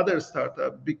as other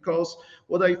startups. Because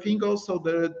what I think also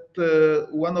that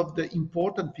one of the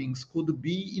important things could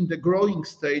be in the growing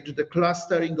stage, the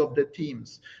clustering of the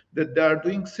teams, that they are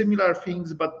doing similar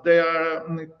things, but they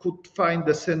could find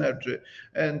the synergy,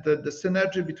 and the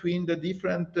synergy between the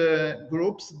different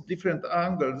groups, different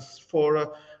angles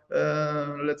for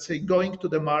let's say going to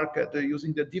the market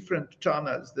using the different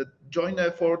channels. That joint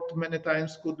effort many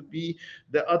times could be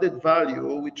the added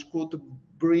value which could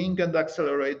bring and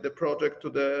accelerate the project to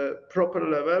the proper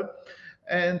level.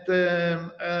 And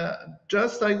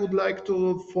just I would like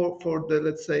to, for the,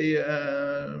 let's say,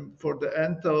 for the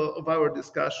end of our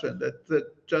discussion, that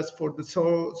just for the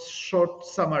short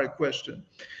summary question,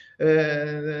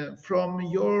 from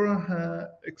your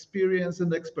experience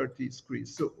and expertise,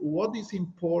 Chris, so what is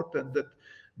important that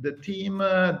the team,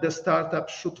 the startup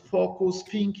should focus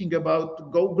thinking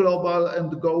about go global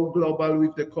and go global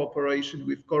with the cooperation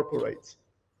with corporates?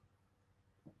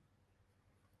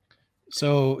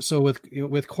 So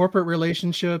with corporate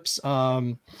relationships,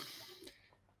 so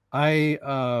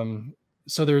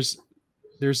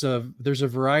there's a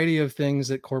variety of things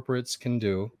that corporates can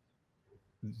do.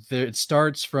 It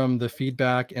starts from the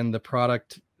feedback and the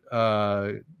product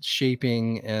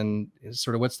shaping and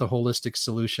sort of what's the holistic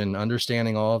solution,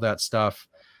 understanding all of that stuff.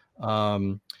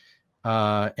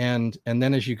 And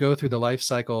then as you go through the life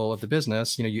cycle of the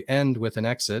business, you end with an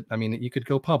exit. I mean, you could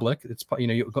go public. It's,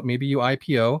 maybe you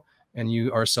IPO and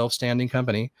you are a self-standing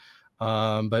company.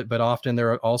 But often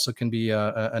there also can be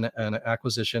an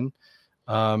acquisition.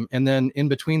 And then in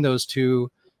between those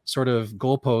two sort of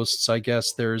goalposts, I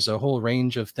guess there's a whole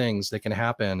range of things that can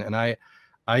happen. And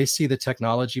I see the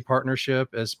technology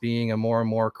partnership as being a more and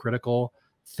more critical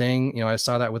thing. I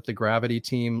saw that with the Gravity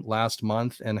team last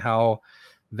month, and how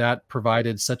that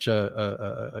provided such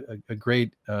a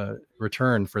great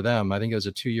return for them. I think it was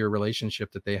a 2-year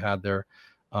relationship that they had there.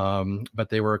 But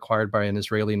they were acquired by an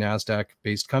Israeli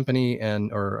NASDAQ-based company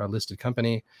or a listed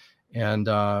company. And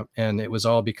it was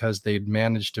all because they'd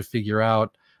managed to figure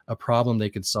out a problem they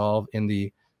could solve in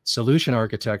the solution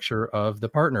architecture of the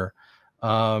partner.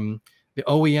 The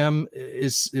OEM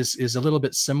is a little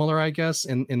bit similar, I guess,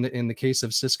 in the case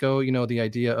of Cisco. The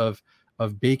idea of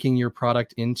baking your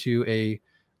product into a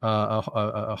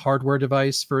hardware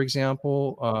device, for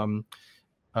example.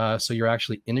 So you're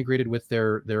actually integrated with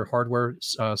their hardware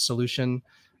solution,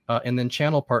 and then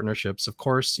channel partnerships. Of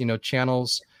course,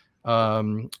 channels. I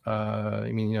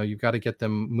mean, you've got to get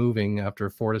them moving. After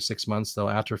 4 to 6 months, they'll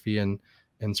atrophy and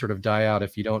sort of die out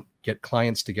if you don't get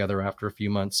clients together after a few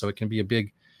months. So it can be a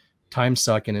big time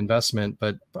suck and investment.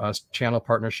 But channel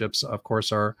partnerships, of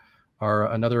course, are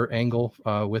another angle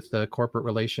with the corporate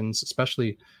relations,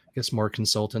 especially, I guess, more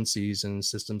consultancies and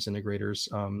systems integrators.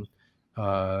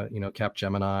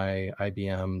 Capgemini,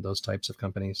 IBM, those types of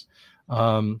companies.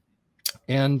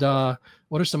 And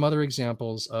what are some other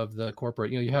examples of the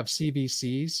corporate? You have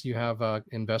CVCs, you have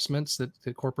investments that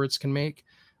corporates can make.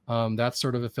 That's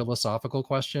sort of a philosophical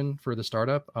question for the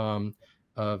startup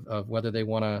of whether they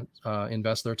want to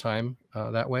invest their time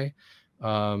that way.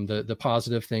 The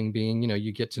positive thing being,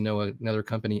 you get to know another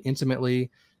company intimately.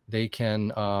 They can,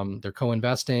 they're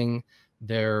co-investing,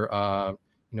 they're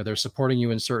supporting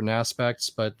you in certain aspects,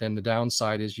 but then the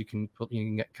downside is you can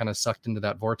get kind of sucked into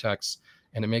that vortex,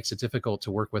 and it makes it difficult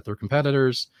to work with their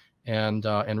competitors and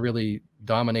really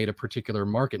dominate a particular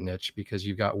market niche, because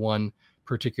you've got one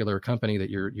particular company that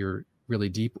you're really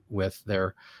deep with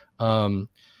there. But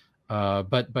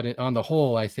on the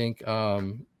whole, I think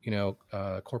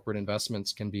corporate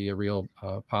investments can be a real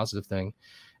positive thing.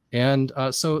 And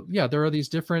so yeah, there are these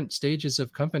different stages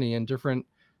of company and different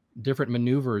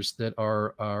maneuvers that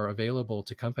are available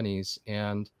to companies.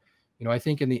 And I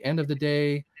think in the end of the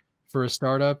day, for a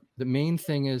startup, the main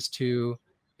thing is to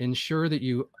ensure that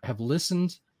you have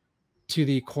listened to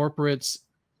the corporates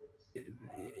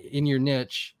in your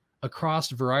niche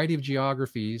across a variety of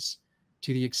geographies,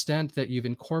 to the extent that you've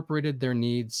incorporated their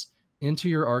needs into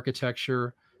your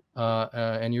architecture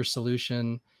and your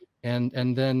solution, and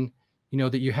then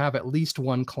that you have at least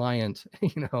one client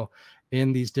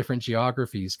in these different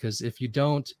geographies. Because if you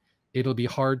don't, it'll be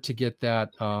hard to get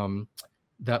that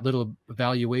little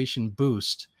valuation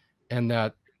boost and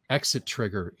that exit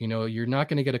trigger. You're not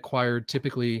going to get acquired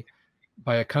typically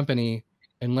by a company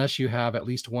unless you have at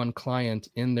least one client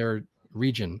in their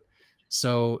region.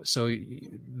 So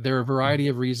there are a variety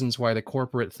of reasons why the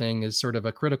corporate thing is sort of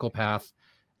a critical path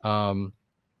from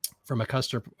a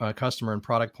customer and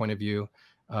product point of view.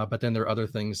 But then there are other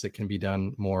things that can be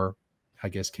done more, I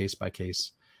guess, case by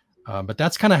case. But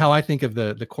that's kind of how I think of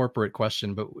the corporate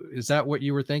question. But is that what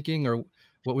you were thinking, or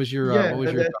what was your? Yeah, what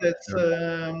was your that's.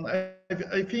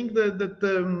 I think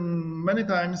that many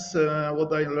times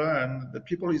what I learn, the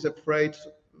people is afraid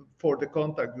for the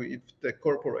contact with the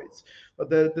corporates, but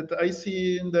that I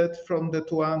see that from the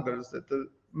two angles. That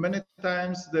many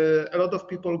times a lot of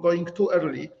people going too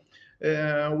early.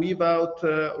 Without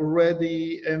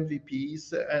ready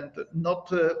MVPs and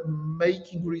not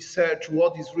making research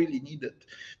what is really needed,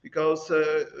 because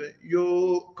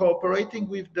you cooperating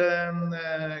with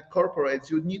the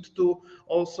corporates, you need to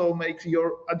also make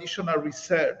your additional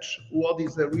research what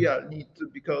is the real need,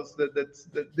 because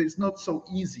that's not so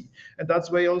easy. And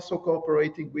that's why also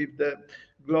cooperating with the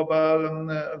global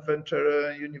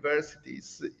venture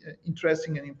universities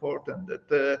interesting and important,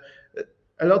 that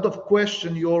a lot of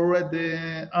questions you already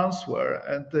answer,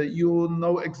 and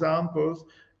examples,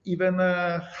 even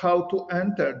how to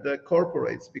enter the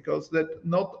corporates, because that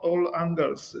not all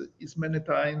angles is many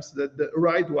times that the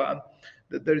right one,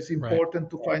 that there is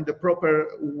important to find the proper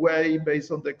way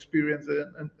based on the experience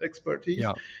and expertise.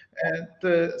 Yeah. And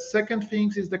the second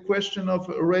thing is the question of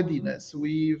readiness.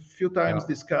 We few times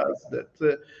discussed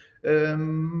that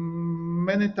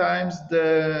Many times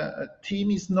the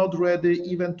team is not ready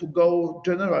even to go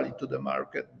generally to the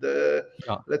market.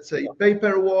 Let's say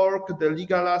paperwork, the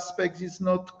legal aspects is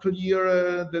not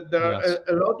clear. That there are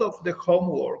a lot of the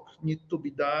homework need to be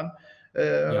done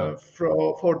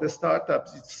for the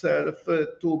startups itself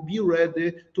to be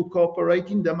ready to cooperate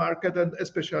in the market and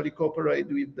especially cooperate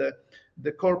with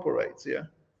the corporates. Yeah,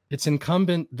 it's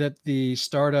incumbent that the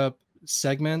startup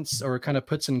segments or kind of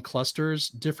puts in clusters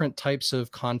different types of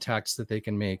contacts that they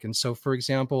can make. And so, for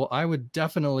example, I would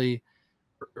definitely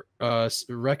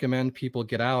recommend people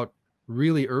get out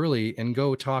really early and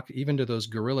go talk even to those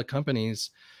guerrilla companies,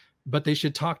 but they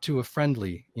should talk to a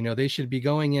friendly, they should be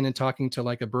going in and talking to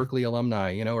like a Berkeley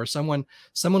alumni, or someone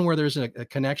where there's a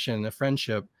connection, a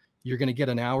friendship. You're going to get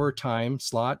an hour time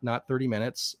slot, not 30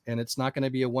 minutes. And it's not going to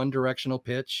be a one directional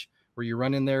pitch where you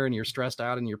run in there and you're stressed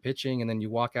out and you're pitching and then you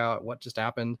walk out, what just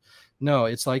happened? No,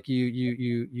 it's like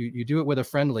you do it with a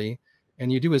friendly,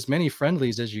 and you do as many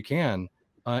friendlies as you can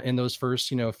in those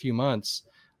first, few months.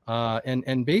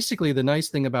 And basically the nice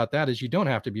thing about that is you don't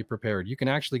have to be prepared. You can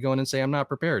actually go in and say, I'm not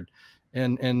prepared.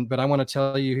 But I want to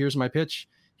tell you, here's my pitch.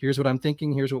 Here's what I'm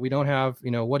thinking. Here's what we don't have.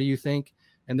 What do you think?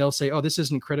 And they'll say, oh, this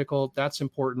isn't critical. That's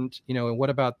important. And what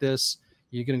about this?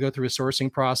 You're going to go through a sourcing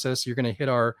process. You're going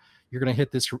to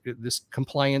hit this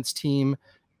compliance team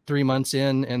 3 months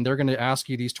in, and they're going to ask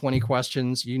you these 20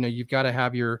 questions. You've got to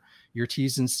have your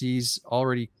T's and C's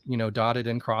already, dotted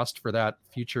and crossed for that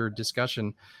future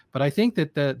discussion. But I think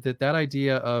that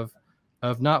idea of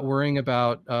not worrying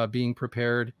about being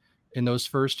prepared in those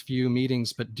first few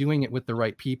meetings, but doing it with the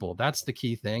right people, that's the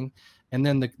key thing. And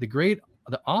then the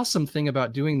awesome thing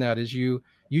about doing that is you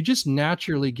just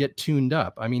naturally get tuned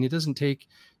up. I mean, it doesn't take,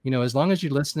 as long as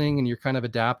you're listening and you're kind of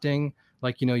adapting.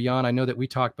 Like, Jan, I know that we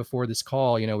talked before this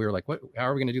call, we were like, how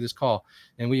are we going to do this call?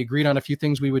 And we agreed on a few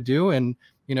things we would do. And,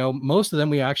 most of them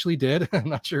we actually did. I'm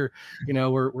not sure,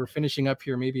 we're finishing up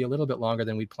here maybe a little bit longer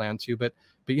than we'd planned to, but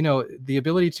the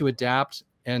ability to adapt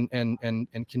and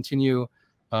continue,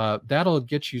 that'll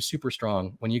get you super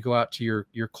strong when you go out to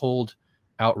your cold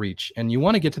outreach. And you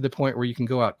want to get to the point where you can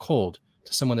go out cold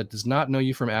to someone that does not know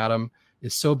you from Adam,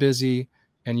 is so busy,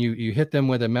 and you hit them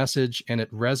with a message and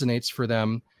it resonates for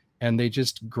them, and they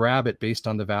just grab it based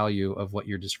on the value of what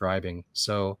you're describing.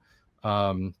 So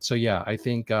yeah, I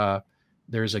think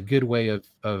there's a good way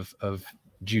of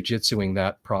jujitsuing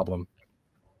that problem.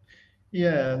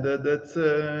 Yeah, that's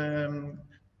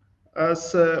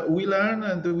as we learn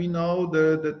and we know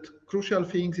that crucial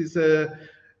things is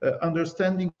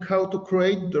understanding how to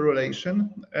create the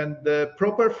relation and the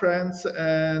proper friends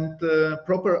and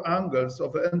proper angles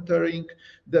of entering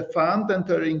the fund,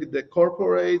 entering the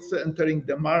corporates, entering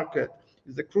the market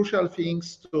is the crucial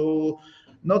things to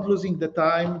not losing the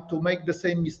time to make the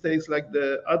same mistakes like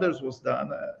the others was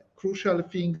done. Crucial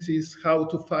things is how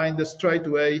to find the straight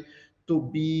way to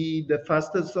be the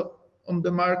fastest on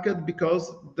the market,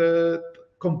 because the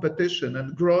competition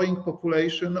and growing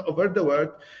population over the world,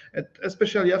 and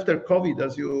especially after COVID,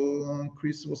 as you,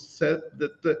 Chris, was said,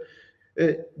 that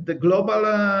the global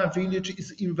village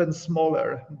is even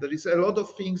smaller. There is a lot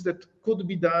of things that could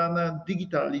be done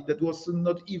digitally that was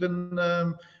not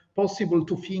even possible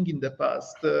to think in the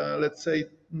past. Let's say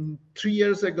 3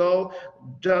 years ago,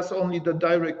 just only the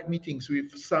direct meetings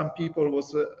with some people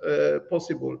was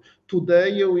possible.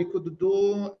 Today, we could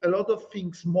do a lot of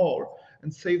things more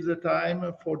and save the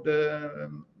time for the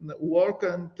work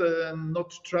and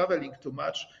not traveling too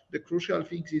much. The crucial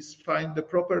thing is find the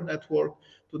proper network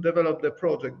to develop the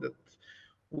project that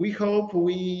we hope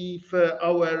with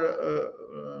our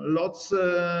lots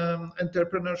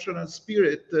entrepreneurial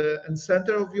spirit and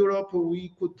center of Europe,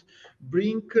 we could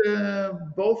bring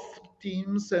both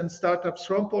teams and startups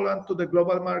from Poland to the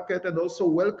global market, and also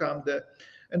welcome the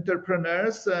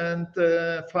entrepreneurs and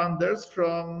funders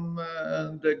from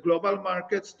the global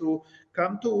markets to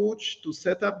come to Łódź to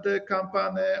set up the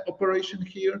company operation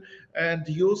here and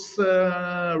use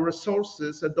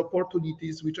resources and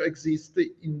opportunities which exist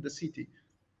in the city.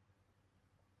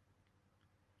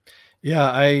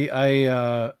 Yeah,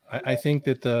 I think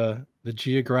that the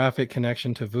geographic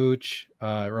connection to Łódź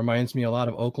reminds me a lot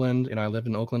of Oakland. I lived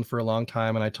in Oakland for a long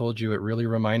time, and I told you it really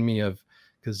reminded me of,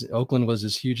 because Oakland was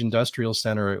this huge industrial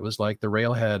center. It was like the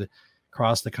railhead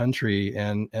across the country,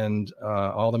 and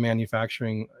all the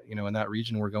manufacturing, in that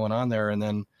region were going on there. And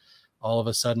then all of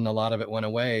a sudden, a lot of it went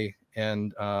away.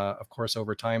 And of course,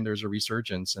 over time, there's a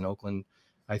resurgence. And Oakland,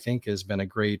 I think, has been a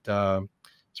great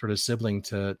sort of sibling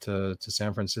to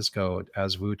San Francisco,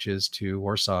 as Łódź is to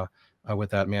Warsaw,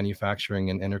 with that manufacturing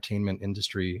and entertainment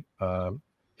industry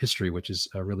history, which is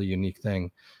a really unique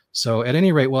thing. So at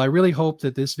any rate, well, I really hope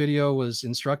that this video was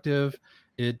instructive.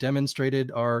 It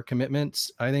demonstrated our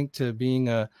commitments, I think, to being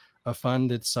a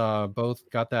fund that's both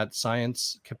got that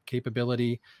science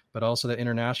capability, but also the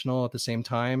international at the same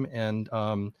time, and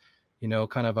you know,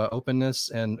 kind of openness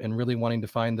and really wanting to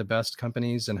find the best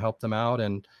companies and help them out.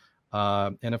 And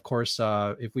of course,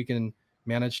 if we can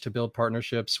manage to build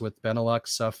partnerships with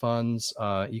Benelux funds,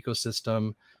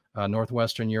 ecosystem,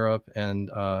 Northwestern Europe, and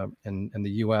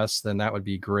the US, then that would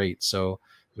be great. So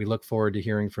we look forward to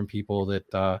hearing from people that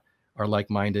are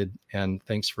like-minded. And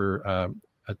thanks for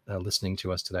listening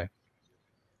to us today.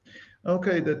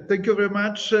 Okay, thank you very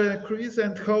much, Chris,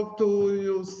 and hope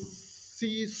to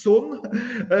see soon,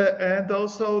 and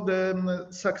also the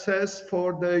success for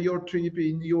your trip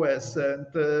in US, and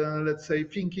let's say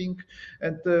thinking,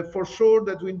 and for sure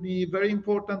that will be very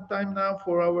important time now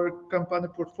for our company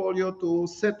portfolio to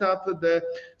set up the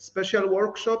special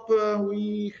workshop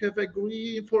we have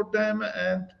agreed for them,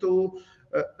 and to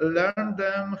learn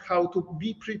them how to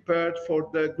be prepared for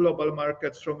the global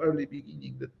markets from early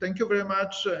beginning. Thank you very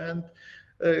much, and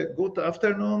good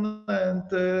afternoon, and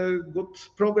good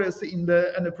progress in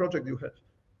any project you have.